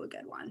also a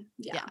good one.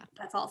 Yeah.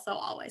 That's also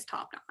always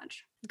top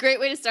notch. Great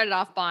way to start it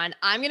off, Bon.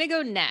 I'm going to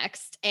go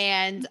next,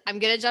 and I'm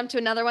going to jump to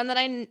another one that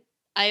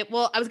I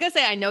was going to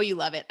say I know you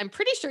love it. I'm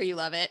pretty sure you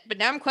love it, but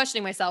now I'm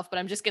questioning myself, but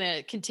I'm just going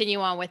to continue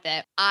on with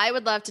it. I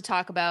would love to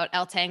talk about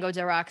El Tango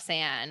de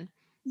Roxanne.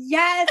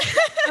 Yes.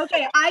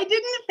 Okay. I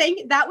didn't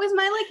think that was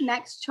my like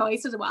next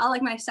choice as well,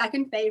 like my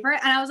second favorite.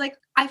 And I was like,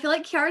 I feel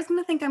like Kiara's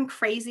going to think I'm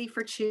crazy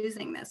for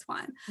choosing this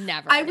one.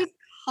 Never. I was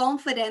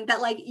confident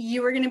that like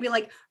you were going to be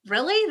like,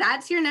 really?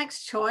 That's your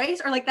next choice?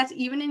 Or like that's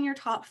even in your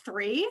top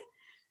 3?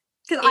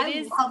 Because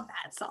I love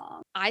that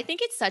song. I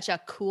think it's such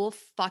a cool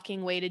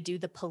fucking way to do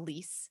The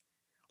Police.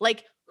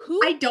 Like,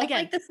 I don't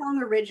like the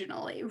song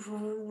originally,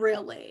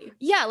 really.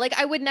 Yeah, like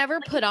I would never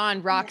put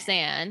on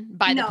Roxanne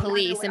by The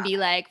Police and be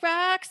like,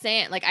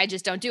 Roxanne. Like, I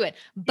just don't do it.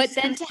 But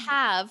then to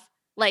have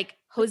like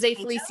Jose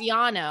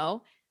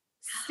Feliciano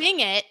sing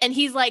it and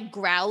he's like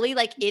growly,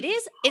 like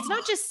it's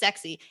not just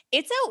sexy,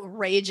 it's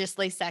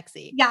outrageously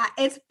sexy. Yeah,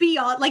 it's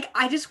beyond, like,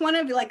 I just want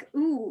to be like,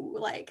 ooh,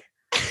 like,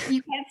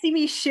 you can't see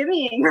me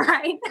shimmying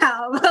right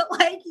now, but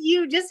like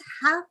you just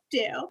have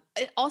to.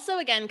 It also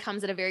again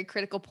comes at a very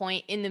critical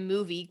point in the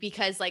movie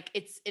because like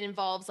it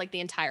involves like the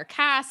entire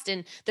cast,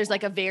 and there's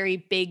like a very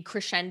big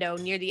crescendo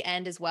near the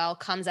end as well.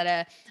 Comes at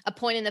a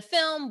point in the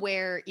film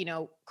where, you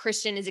know,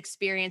 Christian is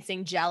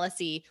experiencing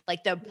jealousy,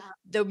 like the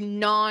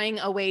gnawing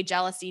away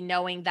jealousy,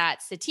 knowing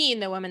that Satine,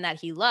 the woman that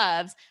he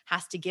loves,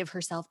 has to give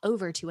herself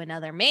over to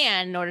another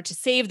man in order to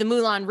save the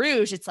Moulin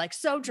Rouge. It's like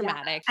so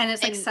dramatic. Yeah. And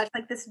it's like such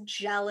like this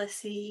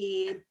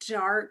jealousy,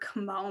 dark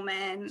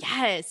moment.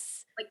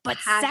 Yes. Like, but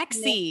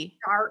sexy.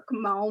 Dark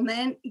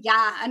moment.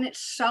 Yeah. And it's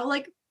so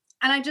like,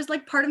 and I just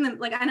like part of the,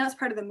 like, I know it's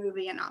part of the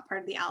movie and not part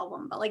of the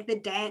album, but like the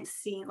dance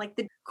scene, like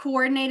the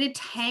coordinated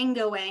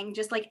tangoing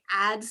just like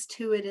adds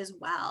to it as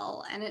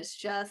well. And it's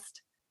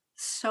just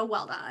so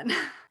well done.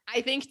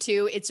 I think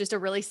too, it's just a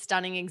really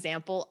stunning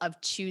example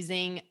of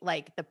choosing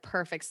like the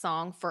perfect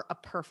song for a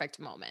perfect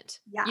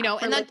moment. Yeah. You know,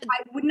 and like,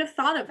 I wouldn't have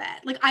thought of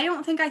it. Like, I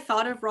don't think I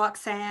thought of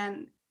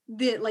Roxanne,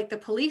 the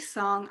Police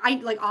song.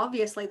 I like,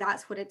 obviously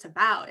that's what it's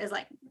about, is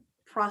like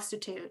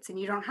prostitutes and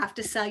you don't have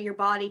to sell your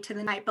body to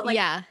the night. But like,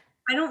 yeah.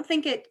 I don't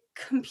think it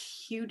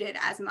computed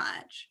as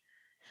much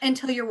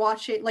until you're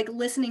watching, like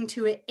listening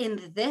to it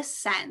in this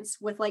sense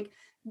with like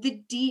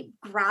the deep,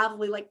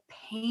 gravelly, like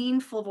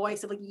painful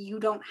voice of like, you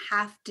don't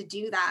have to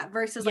do that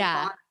versus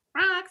like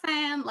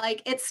Roxanne.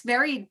 Like, it's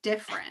very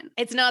different.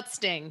 It's not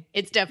Sting.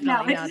 It's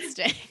definitely not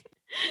Sting.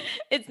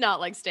 It's not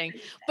like Sting,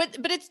 but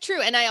it's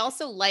true. And I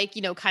also like,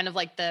 you know, kind of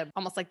like the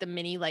almost like the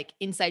mini like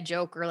inside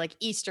joke or like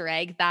Easter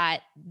egg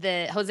that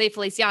the Jose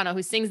Feliciano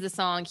who sings the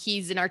song,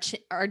 he's an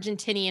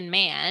Argentinian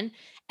man,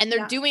 and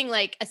they're doing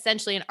like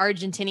essentially an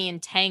Argentinian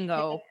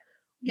tango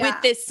with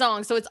this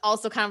song. So it's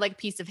also kind of like a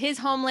piece of his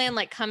homeland,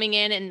 like coming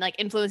in and like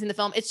influencing the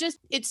film. It's just,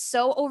 it's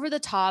so over the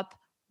top,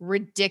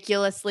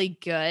 ridiculously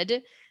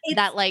good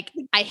that like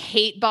I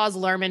hate Baz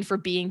Luhrmann for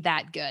being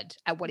that good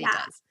at what he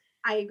does.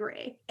 I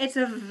agree. It's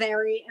a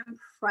very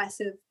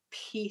impressive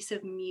piece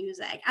of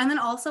music. And then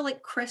also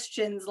like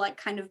Christian's like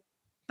kind of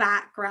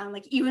background,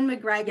 like Ewan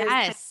McGregor's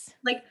kind of,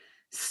 like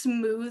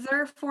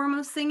smoother form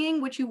of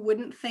singing, which you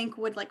wouldn't think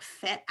would like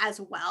fit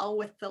as well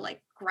with the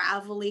like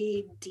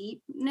gravelly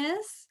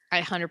deepness.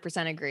 I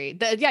 100% agree.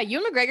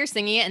 Ewan McGregor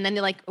singing it, and then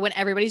like when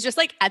everybody's just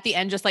like at the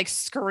end just like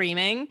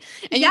screaming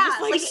and you're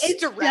just like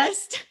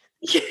stressed.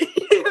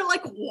 You're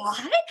like,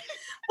 what?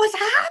 What's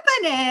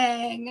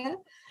happening?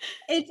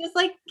 It just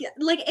like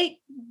it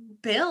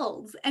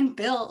builds and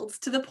builds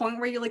to the point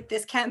where you're like,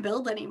 this can't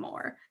build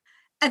anymore.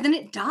 And then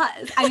it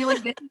does. And you're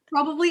like, this is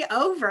probably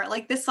over.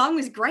 Like, this song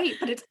was great,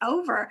 but it's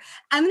over.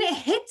 And then it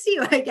hits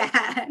you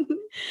again.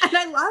 And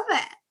I love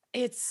it.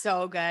 It's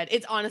so good.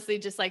 It's honestly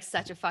just like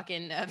such a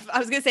fucking, I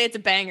was going to say it's a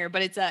banger,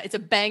 but it's a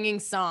banging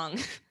song.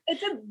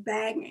 It's a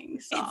banging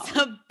song. It's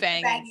a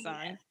banging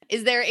song.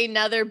 Is there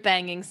another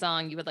banging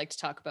song you would like to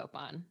talk about,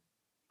 Bon?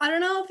 I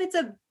don't know if it's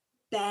a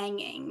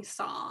banging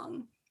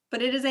song.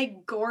 but it is a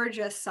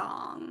gorgeous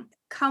song.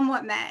 Come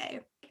what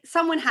may.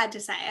 Someone had to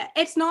say it.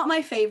 It's not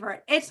my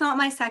favorite. It's not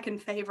my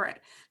second favorite.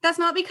 That's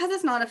not because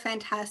it's not a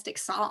fantastic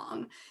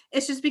song.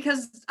 It's just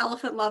because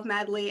Elephant Love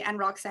Medley and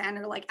Roxanne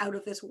are like out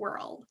of this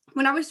world.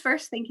 When I was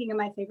first thinking of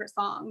my favorite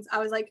songs, I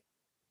was like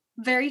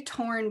very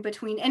torn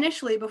between,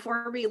 initially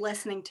before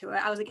re-listening to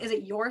it, I was like, is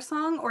it Your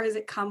Song or is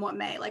it Come What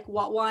May? Like,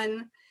 what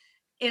one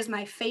is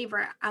my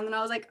favorite? And then I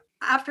was like,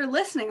 after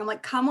listening, I'm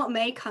like, Come What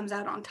May comes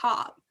out on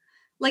top.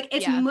 Like,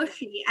 it's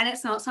mushy, and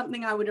it's not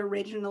something I would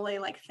originally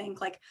like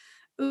think like,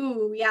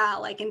 ooh, yeah,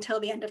 like Until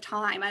the End of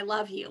Time, I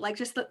love you. Like,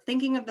 just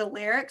thinking of the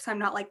lyrics, I'm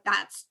not like,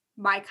 that's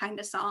my kind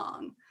of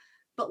song.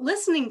 But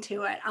listening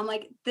to it, I'm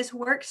like, this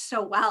works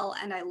so well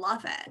and I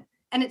love it.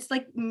 And it's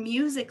like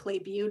musically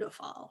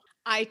beautiful.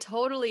 I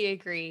totally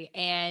agree.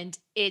 And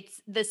it's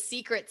the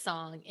secret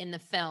song in the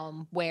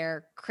film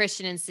where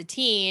Christian and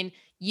Satine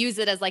use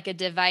it as like a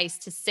device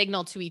to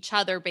signal to each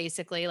other,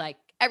 basically, like,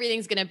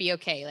 everything's going to be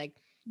okay. Like,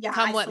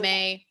 come what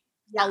may.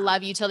 Yeah. I'll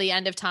love you till the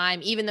end of time,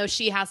 even though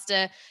she has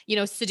to,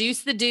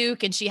 seduce the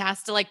Duke and she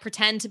has to like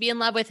pretend to be in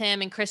love with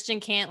him, and Christian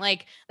can't,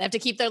 like, they have to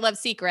keep their love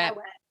secret.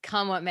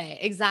 Come what may.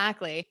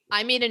 Exactly.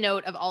 I made a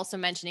note of also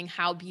mentioning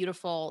how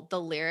beautiful the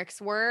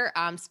lyrics were.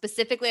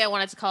 Specifically, I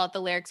wanted to call it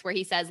the lyrics where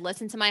he says,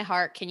 listen to my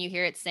heart. Can you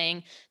hear it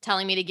sing?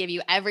 Telling me to give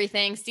you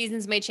everything.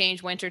 Seasons may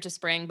change, winter to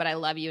spring, but I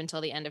love you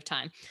until the end of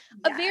time.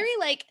 Yes. A very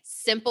like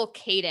simple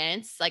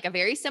cadence, like a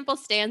very simple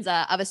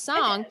stanza of a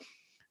song,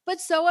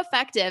 but so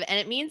effective. And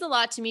it means a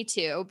lot to me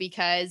too,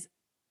 because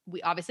we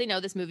obviously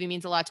know this movie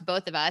means a lot to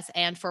both of us.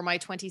 And for my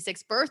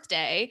 26th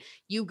birthday,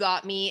 you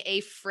got me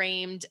a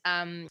framed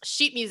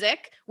sheet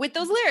music with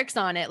those lyrics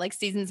on it, like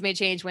seasons may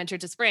change, winter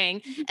to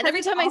spring. And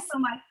every time also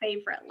my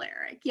favorite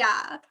lyric.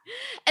 Yeah.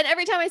 And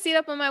every time I see it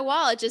up on my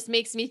wall, it just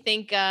makes me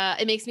think,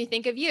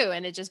 of you,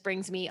 and it just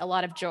brings me a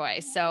lot of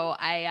joy. So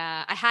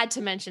I had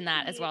to mention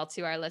that as well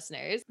to our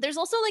listeners. There's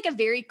also like a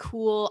very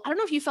cool, I don't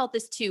know if you felt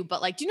this too,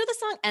 but like, do you know the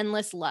song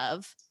Endless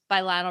Love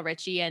by Lionel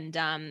Richie and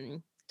Diana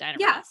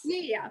Ross?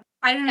 Yeah.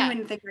 I didn't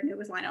even think I knew it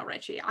was Lionel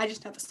Richie. I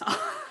just know the song.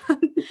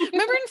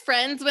 Remember in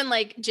Friends when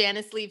like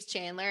Janice leaves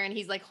Chandler and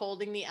he's like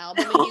holding the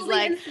album and he's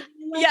like,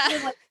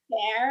 like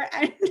there,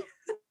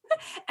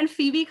 and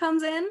Phoebe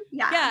comes in.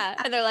 Yeah.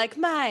 And they're like,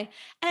 my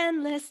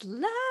endless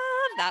love,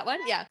 that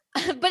one. Yeah.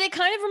 But it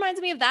kind of reminds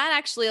me of that,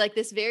 actually, like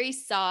this very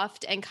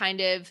soft and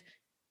kind of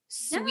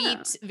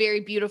sweet,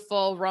 very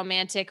beautiful,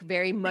 romantic,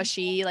 very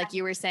mushy, like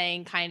you were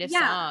saying, kind of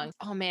song.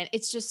 Oh man,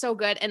 it's just so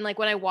good. And like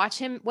when I watch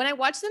them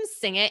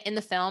sing it in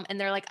the film and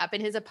they're like up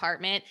in his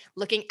apartment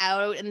looking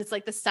out and it's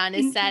like the sun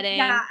is setting.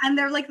 Yeah. And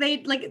they're like,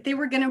 they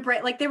were gonna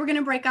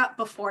break up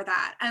before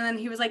that. And then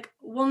he was like,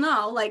 well,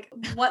 no, like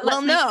what?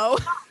 Well, no.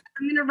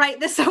 I'm gonna write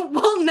this.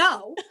 Well,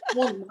 no.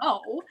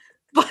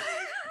 But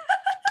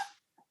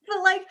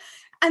like,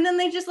 and then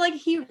they just like,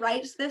 he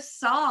writes this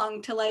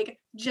song to like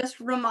just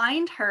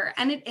remind her.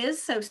 And it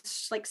is so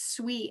like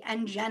sweet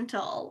and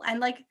gentle and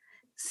like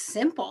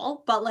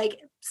simple, but like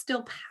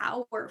still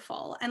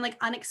powerful and like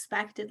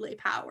unexpectedly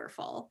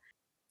powerful.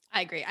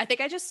 I agree. I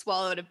think I just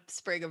swallowed a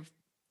sprig of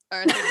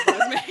rosemary.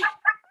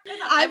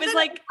 I was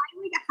like,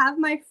 I have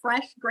my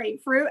fresh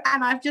grapefruit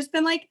and I've just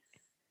been like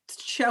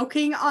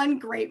choking on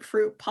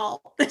grapefruit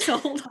pulp this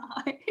whole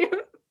time.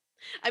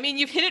 I mean,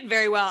 you've hit it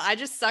very well. I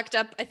just sucked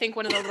up, I think,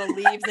 one of the little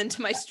leaves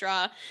into my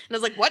straw. And I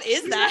was like, what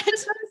is that? You're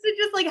supposed to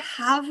just like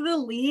have the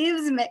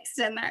leaves mixed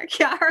in there,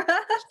 Kiara.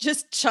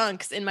 Just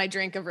chunks in my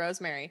drink of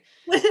rosemary.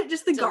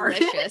 Just the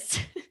delicious.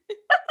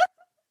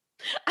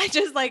 I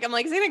just like, I'm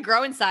like, is it gonna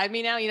grow inside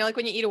me now? You know, like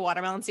when you eat a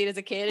watermelon seed as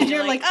a kid and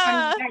you're like,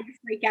 I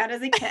freak out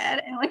as a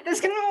kid and like, there's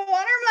gonna be a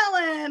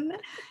watermelon.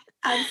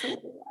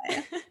 Absolutely.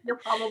 You're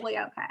probably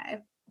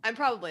okay. I'm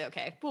probably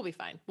okay. We'll be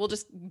fine. We'll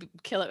just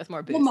kill it with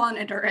more booze. We'll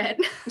monitor it.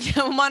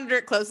 Yeah, we'll monitor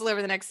it closely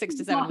over the next 6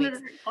 to 7 weeks.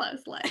 Monitor it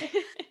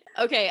closely.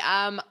 Okay,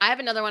 I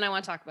have another one I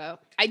want to talk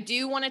about. I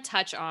do want to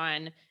touch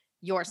on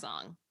Your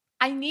Song.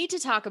 I need to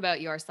talk about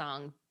Your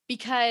Song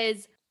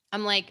because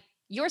I'm like,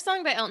 Your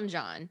Song by Elton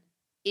John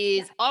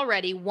is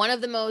already one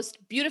of the most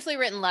beautifully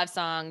written love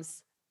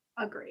songs.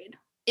 Agreed.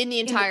 In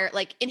the entire,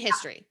 in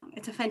history.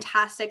 It's a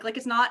fantastic, like,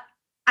 it's not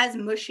as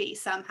mushy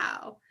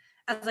somehow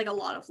as like a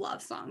lot of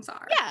love songs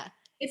are. Yeah.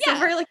 It's a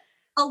very like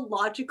a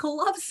logical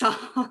love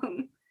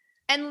song.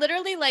 And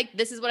literally, like,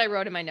 this is what I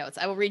wrote in my notes.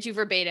 I will read you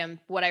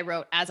verbatim what I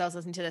wrote as I was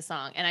listening to the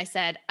song. And I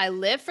said, I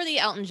live for the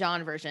Elton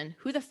John version.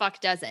 Who the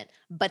fuck doesn't?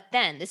 But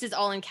then, this is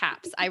all in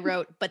caps. I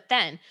wrote, but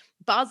then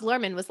Baz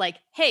Luhrmann was like,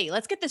 hey,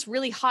 let's get this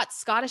really hot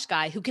Scottish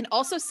guy who can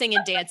also sing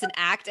and dance and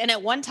act. And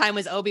at one time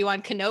was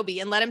Obi-Wan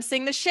Kenobi and let him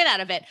sing the shit out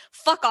of it.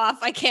 Fuck off.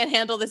 I can't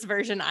handle this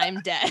version.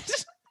 I'm dead.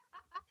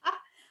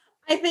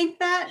 I think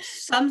that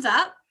sums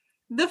up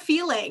the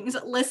feelings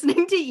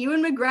listening to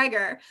Ewan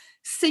McGregor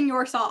sing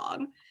Your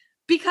Song,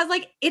 because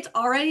like it's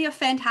already a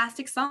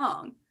fantastic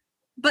song,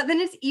 but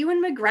then it's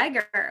Ewan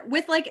McGregor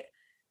with like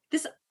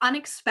this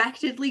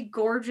unexpectedly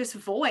gorgeous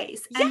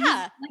voice and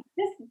like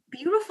this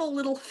beautiful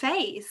little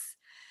face,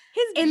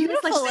 his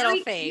beautiful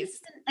little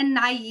face and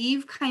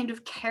naive kind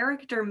of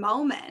character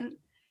moment,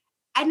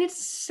 and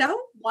it's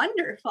so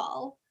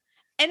wonderful.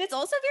 And it's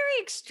also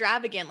very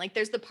extravagant. Like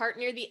there's the part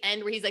near the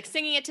end where he's like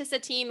singing it to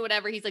Satine,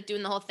 whatever. He's like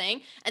doing the whole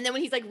thing. And then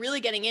when he's like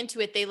really getting into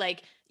it, they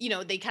like,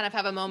 they kind of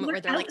have a moment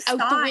where they're like out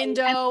the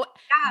window,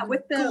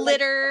 with the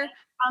glitter,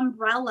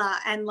 umbrella,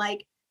 and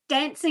like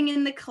dancing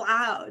in the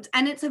clouds.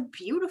 And it's a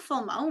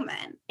beautiful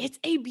moment. It's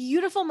a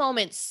beautiful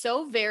moment.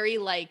 So very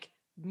like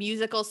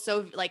musical,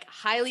 so like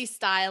highly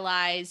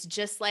stylized,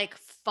 just like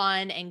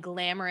fun and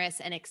glamorous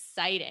and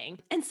exciting.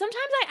 And sometimes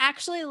I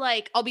actually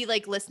I'll be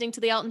like listening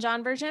to the Elton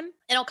John version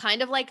and I'll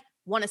kind of like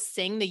want to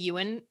sing the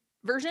Ewan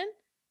version.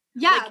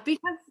 Yeah, because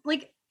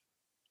like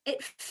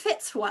it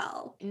fits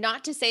well.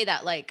 Not to say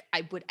that like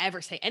I would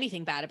ever say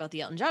anything bad about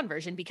the Elton John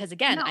version, because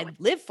again, I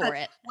live for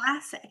it.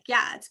 Classic.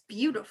 Yeah, it's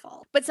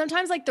beautiful. But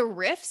sometimes like the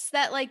riffs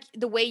that like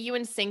the way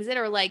Ewan sings it,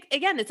 or like,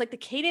 again, it's like the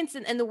cadence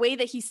and the way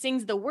that he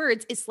sings the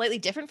words is slightly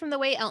different from the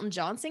way Elton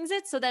John sings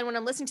it. So then when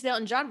I'm listening to the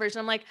Elton John version,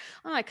 I'm like,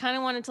 oh, I kind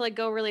of wanted to like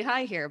go really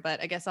high here, but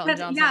I guess Elton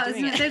John's not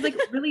doing it. There's like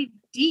really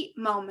deep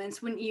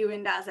moments when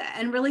Ewan does it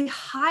and really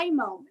high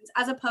moments,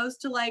 as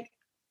opposed to like,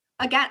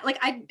 again, like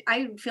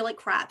I feel like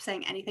crap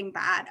saying anything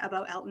bad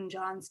about Elton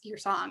John's Your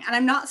Song, and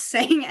I'm not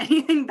saying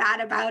anything bad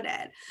about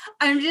it.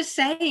 I'm just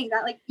saying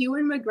that like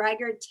Ewan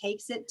McGregor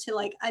takes it to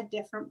like a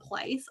different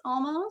place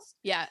almost.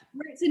 Yeah,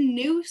 where it's a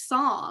new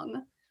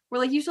song, where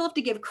like you still have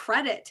to give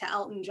credit to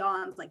Elton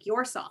John's like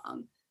Your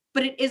Song,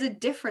 but it is a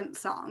different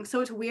song.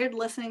 So it's weird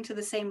listening to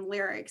the same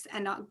lyrics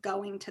and not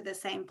going to the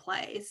same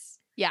place.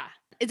 Yeah,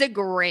 it's a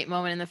great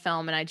moment in the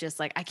film, and I just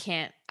like I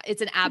can't.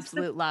 It's an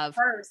absolute love.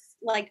 First,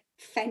 like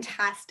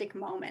fantastic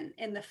moment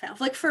in the film.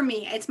 Like for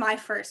me, it's my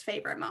first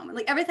favorite moment.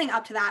 Like everything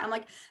up to that, I'm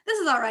like, this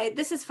is all right.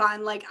 This is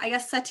fun. Like I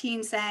guess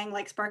Satine sang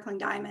like Sparkling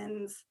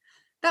Diamonds.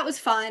 That was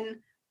fun.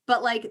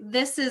 But like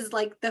this is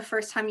like the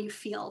first time you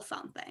feel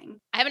something.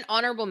 I have an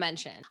honorable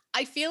mention.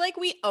 I feel like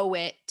we owe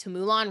it to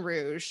Moulin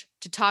Rouge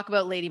to talk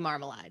about Lady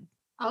Marmalade.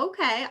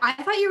 Okay, I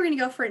thought you were going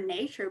to go for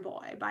Nature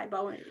Boy by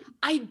Bowie.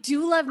 I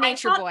do love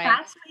Nature Boy.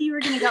 That's where you were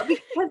going to go,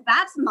 because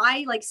that's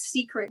my like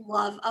secret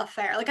love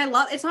affair. Like I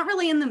love, it's not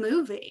really in the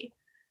movie.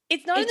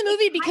 It's not in the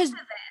movie because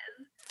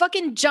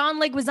fucking John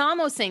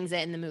Leguizamo sings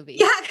it in the movie.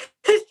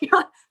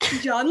 Yeah,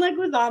 John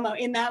Leguizamo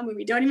in that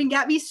movie. Don't even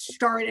get me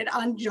started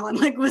on John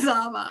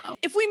Leguizamo.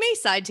 If we may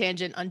side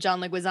tangent on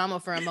John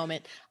Leguizamo for a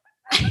moment.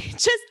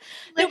 Just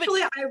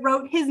literally, I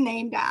wrote his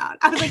name down.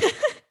 I was like,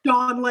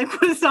 John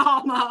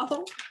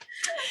Leguizamo.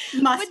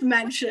 Must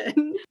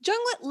mention. John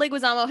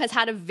Leguizamo has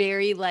had a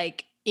very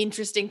like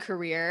interesting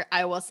career,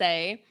 I will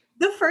say.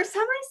 The first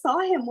time I saw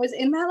him was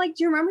in that, like,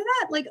 do you remember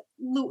that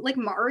like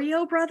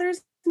Mario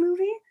Brothers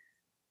movie?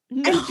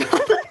 No. And John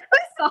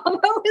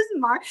Leguizamo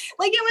was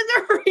like it was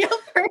a real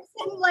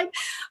person, like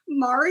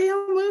Mario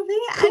movie.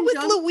 Who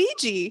was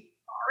Luigi?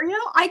 Mario?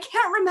 I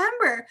can't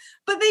remember.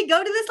 But they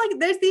go to this like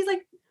there's these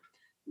like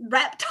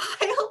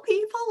reptile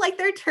people, like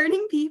they're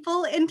turning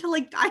people into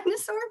like dinosaur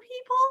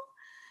people.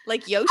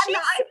 Like Yoshi?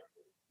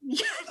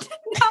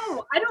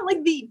 No, I don't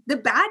like the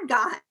bad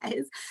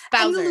guys.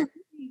 Bowser. And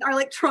the are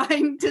like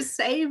trying to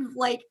save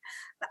like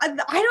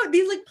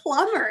these like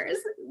plumbers,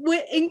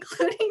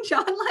 including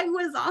John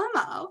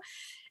Leguizamo,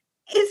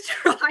 is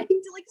trying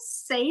to like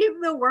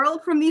save the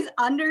world from these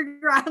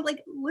underground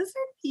like lizard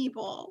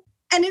people.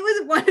 And it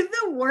was one of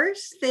the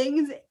worst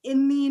things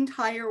in the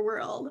entire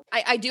world.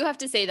 I do have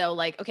to say though,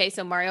 like, okay,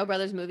 so Mario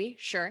Brothers movie,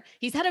 sure.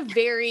 He's had a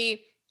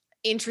very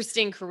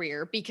interesting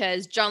career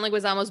because John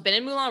Leguizamo's been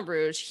in Moulin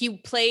Rouge. He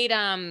played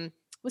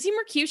was he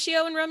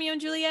Mercutio in Romeo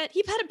and Juliet?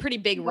 He had a pretty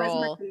big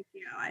role. Mercutio,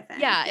 I think.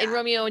 Yeah, in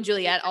Romeo and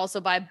Juliet,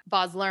 also by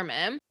Baz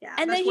Luhrmann. Yeah,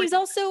 and then he's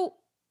also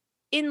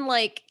in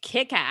like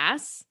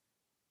Kick-Ass.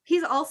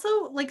 He's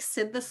also like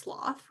Sid the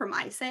Sloth from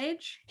Ice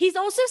Age. He's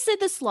also Sid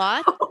the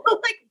Sloth.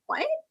 Like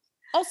what?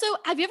 Also,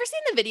 have you ever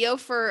seen the video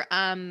for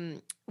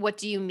What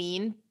Do You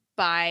Mean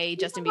by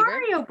Justin Bieber?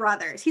 Mario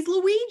Brothers. He's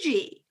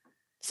Luigi.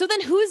 So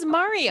then who's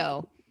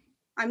Mario?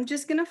 I'm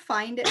just going to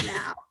find it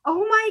now.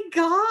 Oh my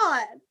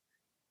God.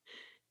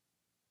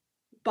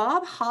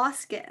 Bob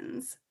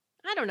Hoskins.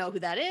 I don't know who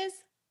that is.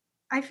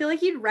 I feel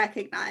like you'd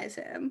recognize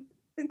him.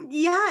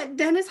 Yeah,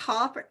 Dennis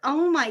Hopper.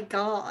 Oh my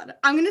God.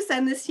 I'm going to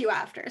send this to you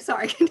after.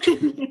 Sorry,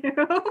 continue.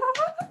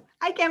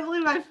 I can't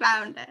believe I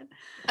found it.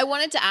 I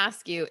wanted to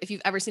ask you if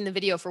you've ever seen the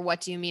video for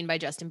What Do You Mean by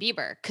Justin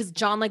Bieber? Because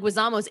John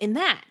Leguizamo's in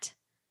that.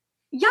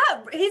 Yeah,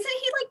 isn't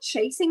he like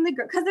chasing the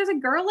girl? Because there's a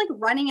girl like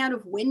running out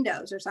of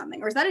windows or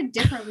something. Or is that a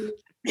different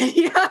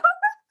video?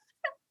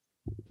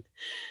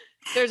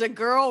 There's a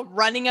girl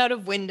running out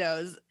of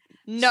windows.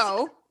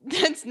 No,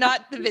 that's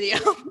not the video.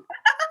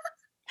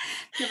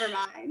 Never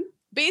mind.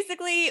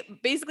 Basically,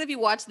 if you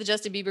watch the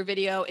Justin Bieber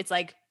video, it's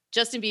like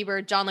Justin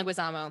Bieber, John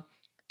Leguizamo.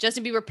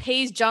 Justin Bieber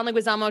pays John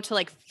Leguizamo to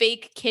like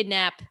fake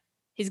kidnap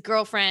his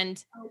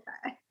girlfriend.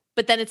 Okay.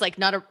 But then it's like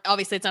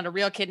obviously it's not a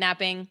real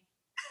kidnapping.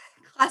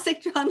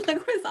 Classic John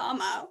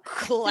Leguizamo.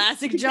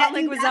 Classic John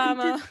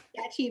Leguizamo.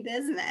 Sketchy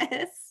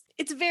business.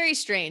 It's very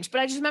strange,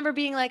 but I just remember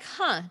being like,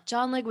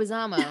 John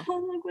Leguizamo.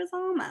 John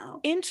Leguizamo.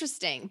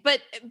 Interesting.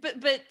 But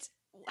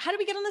how did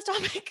we get on this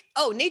topic?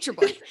 Oh, Nature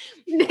Boy.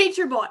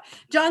 Nature Boy.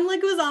 John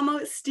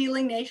Leguizamo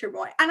stealing Nature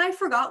Boy. And I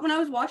forgot when I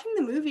was watching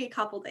the movie a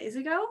couple days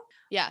ago.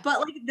 Yeah.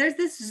 But like there's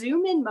this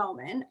zoom in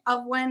moment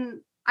of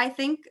when I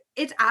think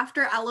it's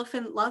after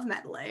Elephant Love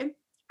Medley.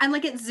 And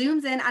like it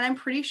zooms in and I'm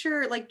pretty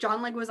sure like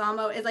John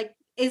Leguizamo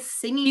is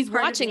singing. He's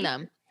watching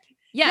them.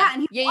 Yeah.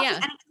 And he's watching,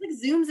 and it like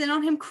zooms in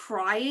on him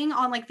crying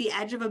on like the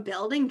edge of a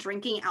building,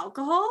 drinking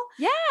alcohol.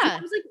 Yeah. And I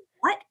was like,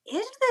 what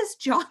is this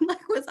John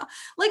Leguizamo?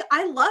 Like,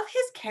 I love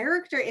his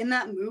character in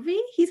that movie.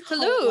 He's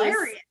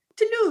hilarious.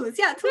 Toulouse.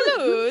 Yeah,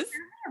 Toulouse. He's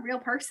a real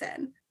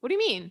person. What do you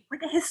mean?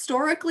 Like a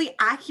historically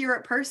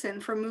accurate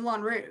person from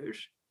Moulin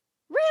Rouge.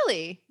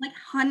 Really? Like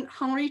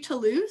Henri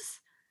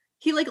Toulouse.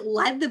 He like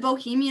led the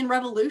Bohemian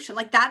Revolution.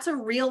 Like that's a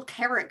real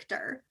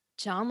character.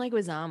 John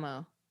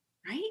Leguizamo.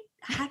 Right?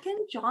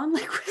 Heckin' John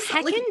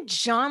Leguizamo.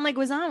 John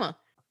Leguizamo.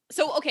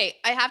 So, okay,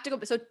 I have to go.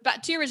 So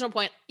back to your original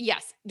point.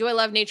 Yes. Do I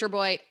love Nature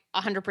Boy?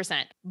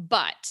 100%.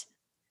 But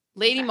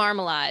Lady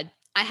Marmalade,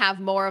 I have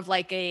more of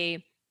like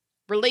a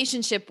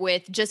relationship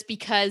with just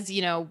because,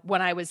 you know,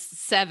 when I was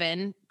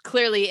 7,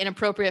 clearly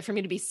inappropriate for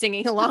me to be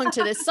singing along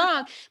to this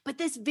song. But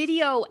this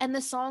video and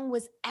the song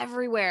was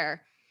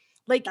everywhere.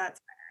 Like,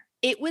 That's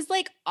it was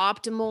like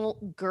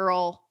optimal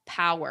girl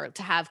power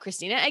to have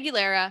Christina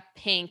Aguilera,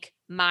 Pink,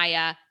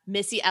 Maya,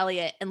 Missy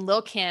Elliott, and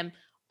Lil' Kim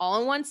all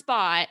in one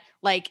spot,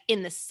 like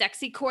in the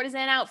sexy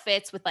courtesan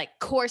outfits with like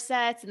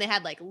corsets, and they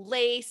had like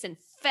lace and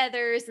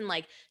feathers and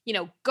like, you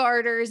know,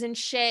 garters and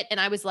shit. And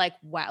I was like,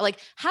 wow, like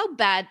how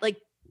bad, like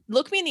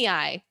look me in the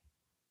eye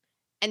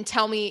and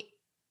tell me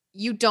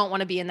you don't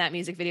want to be in that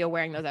music video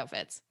wearing those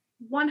outfits.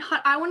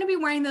 I want to be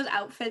wearing those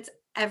outfits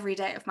every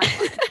day of my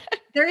life.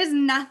 There is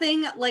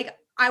nothing like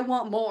I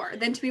want more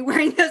than to be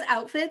wearing those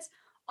outfits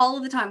all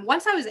of the time.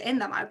 Once I was in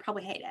them, I would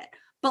probably hate it.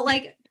 But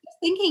like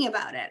thinking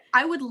about it,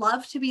 I would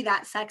love to be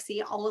that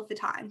sexy all of the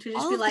time. To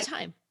just all be of like, the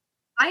time.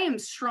 I am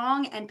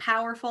strong and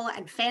powerful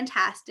and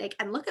fantastic.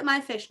 And look at my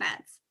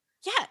fishnets.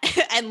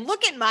 Yeah. And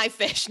look at my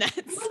fishnets.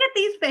 Look at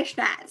these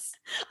fishnets.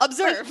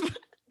 Observe.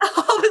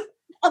 Like,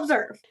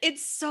 observe.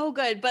 It's so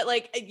good. But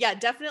like, yeah,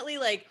 definitely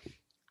like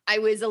I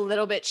was a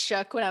little bit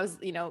shook when I was,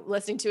 you know,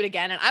 listening to it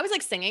again. And I was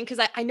like singing because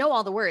I know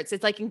all the words.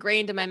 It's like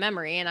ingrained in my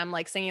memory. And I'm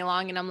like singing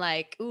along and I'm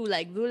like, ooh,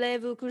 like,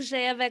 voulez-vous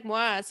coucher avec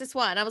moi? C'est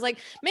ça. And I was like,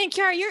 man,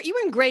 Kiara, you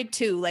were in grade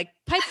 2. Like,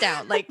 pipe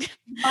down. Like,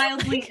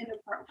 wildly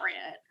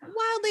inappropriate.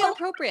 Wildly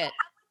inappropriate.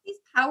 These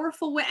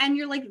powerful and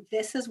you're like,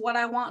 this is what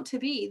I want to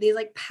be. These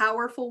like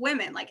powerful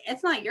women. Like,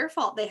 it's not your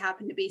fault they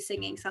happen to be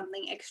singing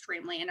something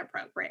extremely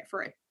inappropriate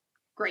for a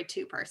grade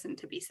 2 person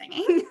to be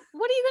singing.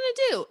 What are you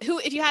gonna do? Who,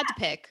 if you had to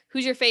pick,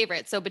 who's your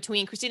favorite? So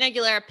between Christina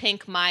Aguilera,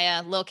 Pink,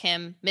 Maya, Lil'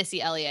 Kim, Missy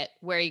Elliott,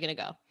 where are you gonna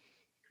go?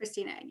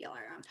 Christina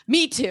Aguilera.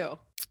 Me too.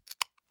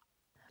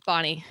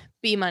 Bonnie,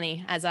 B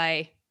Money, as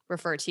I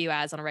refer to you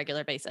as on a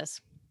regular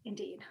basis.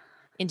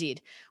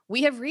 Indeed.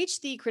 We have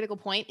reached the critical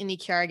point in the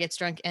Kiara Gets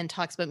Drunk and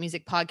Talks About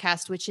Music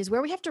podcast, which is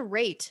where we have to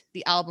rate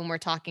the album we're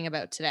talking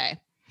about today.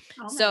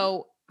 Oh,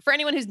 so for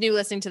anyone who's new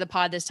listening to the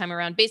pod this time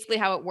around, basically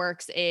how it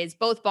works is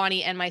both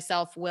Bonnie and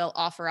myself will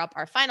offer up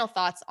our final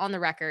thoughts on the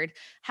record,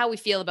 how we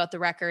feel about the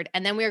record,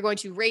 and then we are going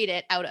to rate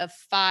it out of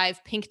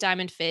 5 Pink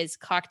Diamond Fizz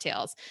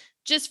cocktails.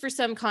 Just for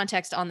some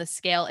context on the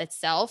scale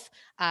itself,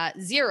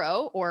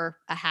 0 or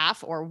a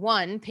half or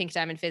 1 Pink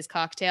Diamond Fizz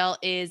cocktail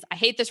is, I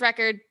hate this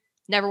record,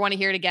 never want to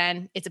hear it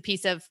again. It's a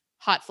piece of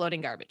hot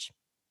floating garbage.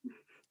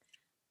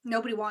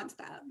 Nobody wants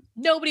that.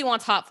 Nobody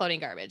wants hot floating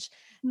garbage.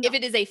 No. If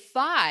it is a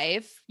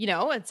 5, you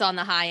know, it's on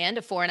the high end,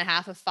 a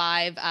 4.5 of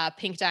 5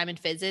 Pink Diamond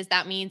Fizzes.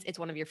 That means it's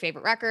one of your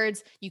favorite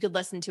records. You could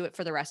listen to it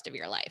for the rest of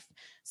your life.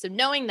 So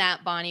knowing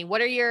that, Bonnie,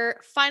 what are your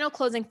final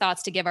closing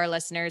thoughts to give our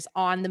listeners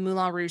on the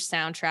Moulin Rouge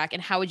soundtrack,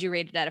 and how would you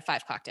rate it out of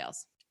 5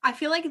 cocktails? I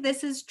feel like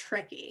this is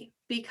tricky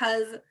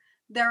because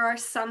there are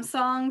some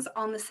songs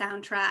on the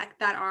soundtrack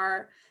that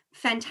are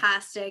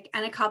fantastic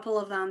and a couple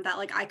of them that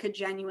like I could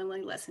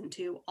genuinely listen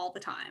to all the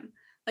time.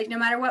 Like no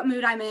matter what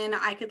mood I'm in,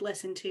 I could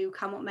listen to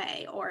Come What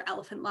May or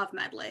Elephant Love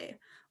Medley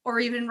or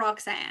even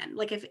Roxanne.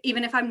 Like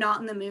even if I'm not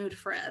in the mood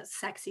for a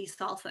sexy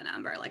salsa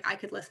number, like I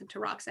could listen to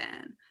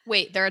Roxanne.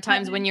 Wait, there are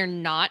times when you're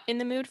not in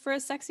the mood for a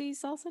sexy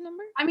salsa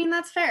number? I mean,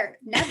 that's fair.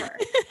 Never.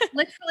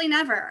 Literally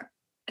never.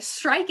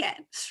 Strike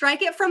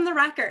it from the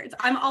records.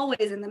 I'm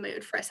always in the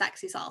mood for a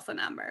sexy salsa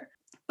number.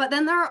 But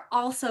then there are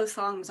also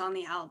songs on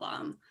the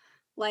album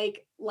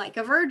like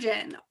a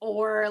Virgin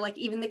or like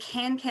even the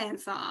Can Can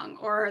song,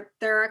 or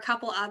there are a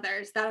couple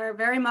others that are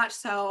very much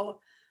so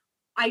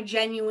I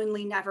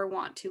genuinely never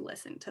want to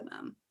listen to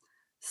them.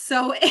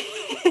 So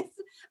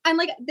I'm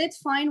like, it's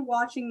fine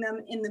watching them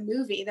in the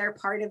movie. They're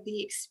part of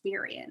the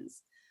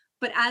experience.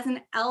 But as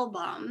an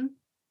album,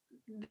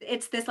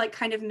 it's this like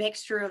kind of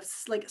mixture of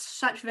like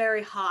such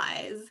very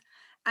highs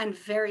and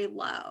very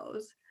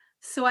lows.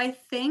 So I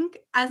think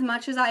as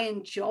much as I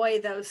enjoy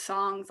those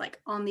songs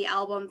like on the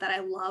album that I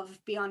love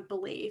beyond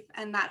belief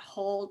and that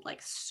hold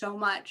like so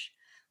much,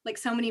 like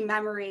so many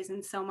memories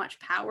and so much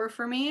power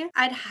for me,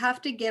 I'd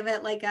have to give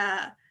it like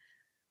a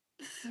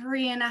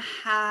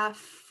 3.5,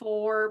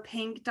 4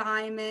 Pink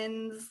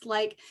Diamonds.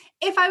 Like,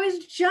 if I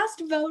was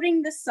just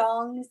voting the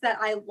songs that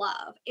I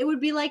love, it would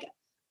be like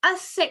a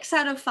 6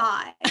 out of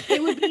 5.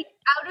 It would be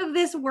out of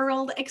this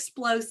world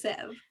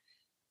explosive.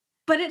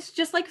 But it's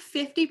just like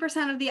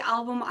 50% of the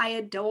album I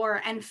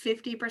adore, and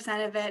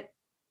 50% of it,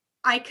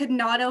 I could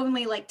not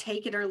only like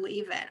take it or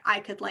leave it, I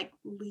could like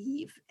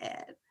leave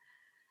it.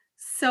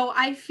 So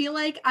I feel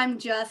like I'm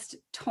just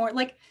torn.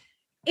 Like,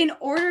 in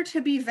order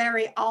to be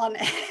very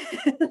honest,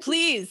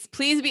 Please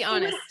be it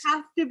honest. would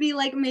have to be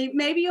like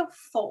maybe a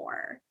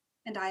 4.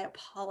 And I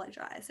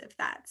apologize if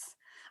that's,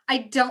 I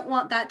don't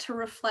want that to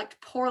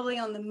reflect poorly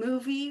on the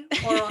movie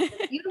or on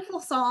the beautiful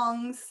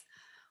songs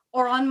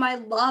or on my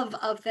love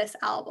of this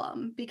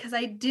album, because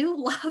I do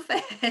love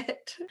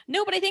it.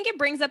 No, but I think it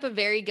brings up a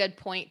very good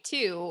point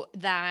too,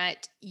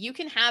 that you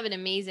can have an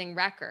amazing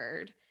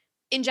record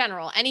in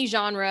general, any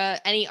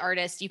genre, any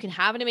artist, you can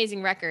have an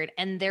amazing record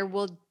and there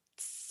will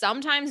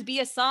sometimes be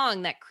a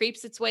song that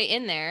creeps its way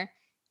in there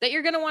that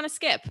you're going to want to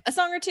skip a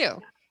song or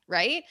two.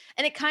 Right.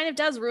 And it kind of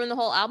does ruin the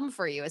whole album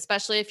for you,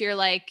 especially if you're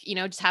like,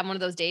 just have one of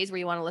those days where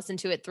you want to listen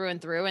to it through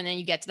and through. And then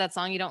you get to that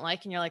song you don't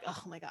like and you're like,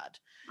 oh my God.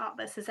 Oh,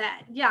 this is it.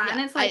 Yeah.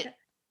 And it's like,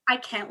 I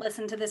can't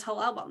listen to this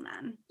whole album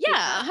then.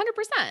 Yeah, 100%.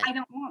 I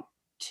don't want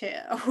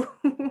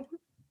to.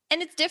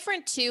 And it's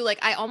different too. Like,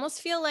 I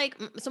almost feel like,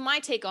 so my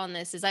take on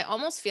this is I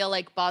almost feel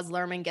like Baz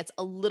Luhrmann gets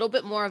a little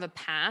bit more of a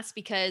pass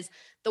because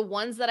the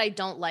ones that I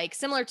don't like,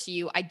 similar to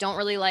you, I don't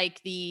really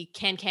like the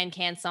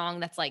Can song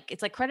that's like,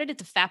 it's like credited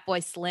to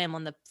Fatboy Slim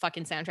on the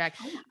fucking soundtrack.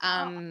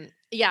 Oh,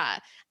 yeah.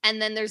 And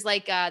then there's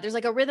like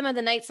a Rhythm of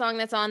the Night song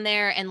that's on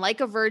there, and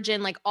Like a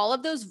Virgin, like all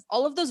of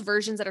those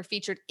versions that are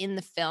featured in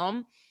the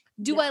film.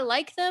 Do I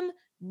like them?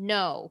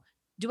 No.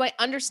 Do I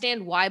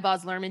understand why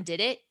Baz Luhrmann did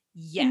it?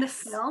 Yes. In the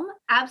film?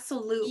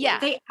 Absolutely. Yeah.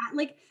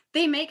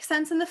 They make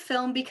sense in the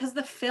film because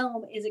the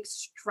film is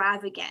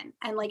extravagant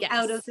and like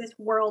out of this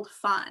world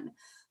fun.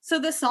 So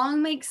the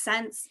song makes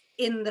sense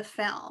in the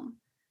film.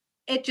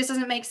 It just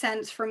doesn't make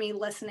sense for me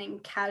listening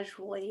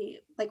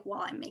casually, like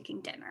while I'm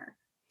making dinner.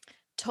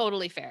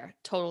 Totally fair.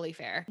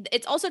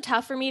 It's also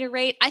tough for me to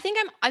rate. I think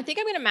I'm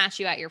going to match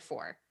you at your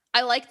 4.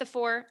 I like the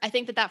 4. I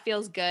think that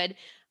feels good.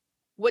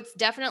 What's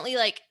definitely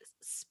like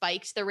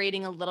spiked the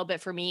rating a little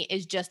bit for me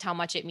is just how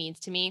much it means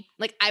to me.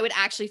 Like, I would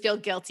actually feel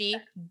guilty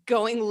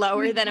going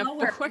lower than a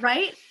 4.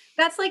 Right?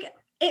 That's like,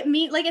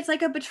 it's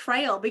like a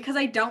betrayal because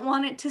I don't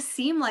want it to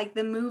seem like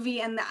the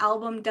movie and the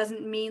album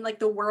doesn't mean like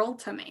the world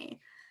to me.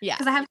 Yeah.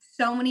 Because I have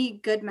so many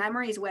good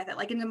memories with it.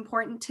 Like, it's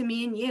important to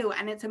me and you,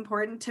 and it's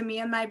important to me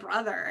and my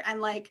brother. And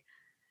like,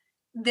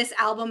 this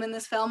album and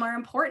this film are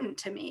important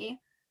to me.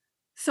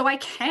 So I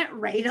can't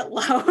rate it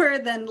lower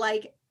than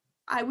like,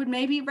 I would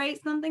maybe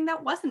rate something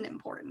that wasn't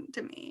important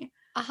to me.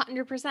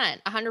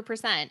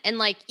 100%. And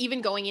like,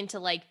 even going into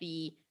like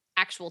the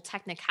actual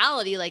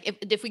technicality,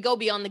 like if we go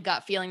beyond the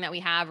gut feeling that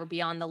we have or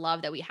beyond the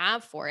love that we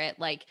have for it,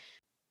 like,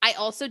 I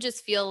also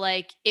just feel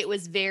like it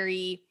was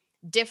very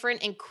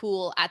different and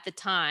cool at the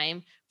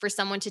time for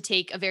someone to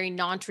take a very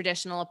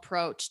non-traditional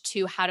approach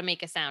to how to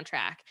make a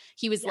soundtrack.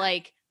 He was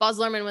like, Baz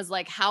Luhrmann was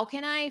like, how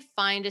can I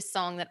find a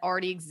song that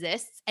already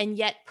exists and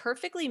yet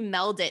perfectly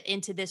meld it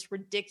into this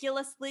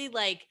ridiculously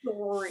like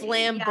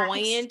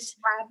flamboyant,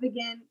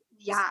 extravagant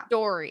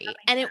story?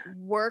 And it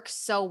works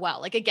so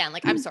well. Like, again,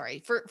 like, I'm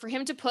sorry for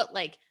him to put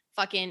like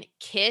fucking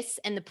Kiss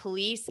and The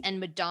Police and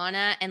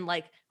Madonna and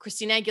like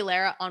Christina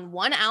Aguilera on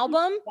one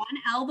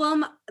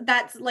album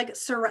that's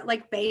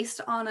like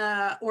based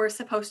on or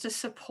supposed to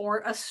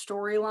support a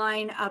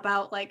storyline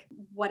about like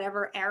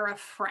whatever era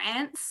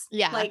France,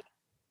 like,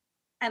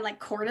 and like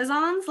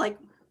courtesans, like,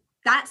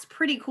 that's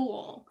pretty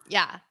cool.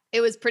 Yeah,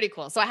 it was pretty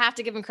cool. So I have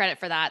to give him credit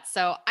for that.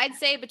 So I'd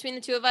say between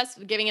the two of us,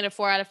 giving it a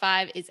 4 out of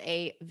 5 is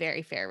a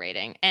very fair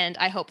rating. And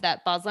I hope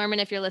that Baz Luhrmann,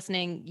 if you're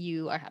listening,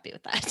 you are happy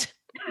with that.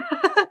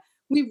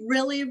 We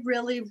really,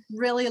 really,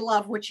 really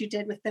love what you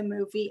did with the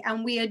movie,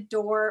 and we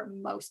adore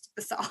most of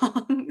the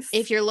songs.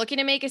 If you're looking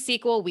to make a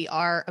sequel, we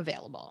are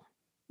available.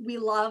 We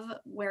love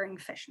wearing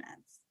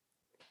fishnets.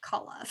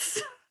 Call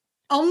us.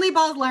 Only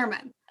Baz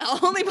Luhrmann.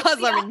 Only Baz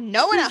Luhrmann.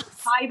 No one else.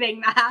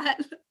 Hiding that.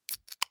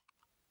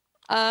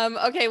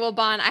 Okay, well,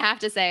 Bon, I have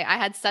to say, I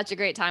had such a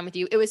great time with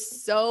you. It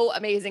was so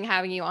amazing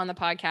having you on the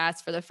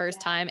podcast for the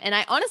first time, and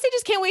I honestly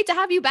just can't wait to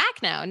have you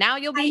back now. Now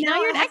you're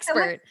an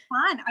expert.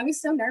 So fun. I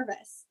was so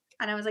nervous,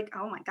 and I was like,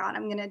 oh my God,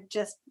 I'm gonna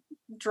just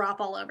drop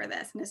all over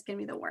this, and it's gonna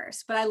be the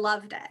worst. But I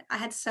loved it. I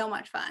had so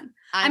much fun.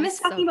 I miss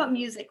talking about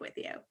music with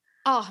you.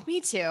 Oh, me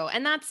too.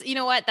 And that's, you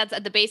know what, that's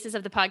at the basis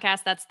of the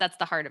podcast. That's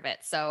the heart of it.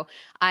 So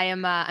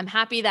I'm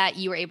happy that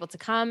you were able to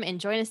come and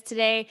join us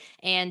today.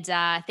 And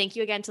thank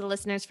you again to the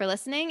listeners for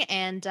listening.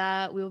 And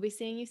we will be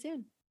seeing you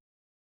soon.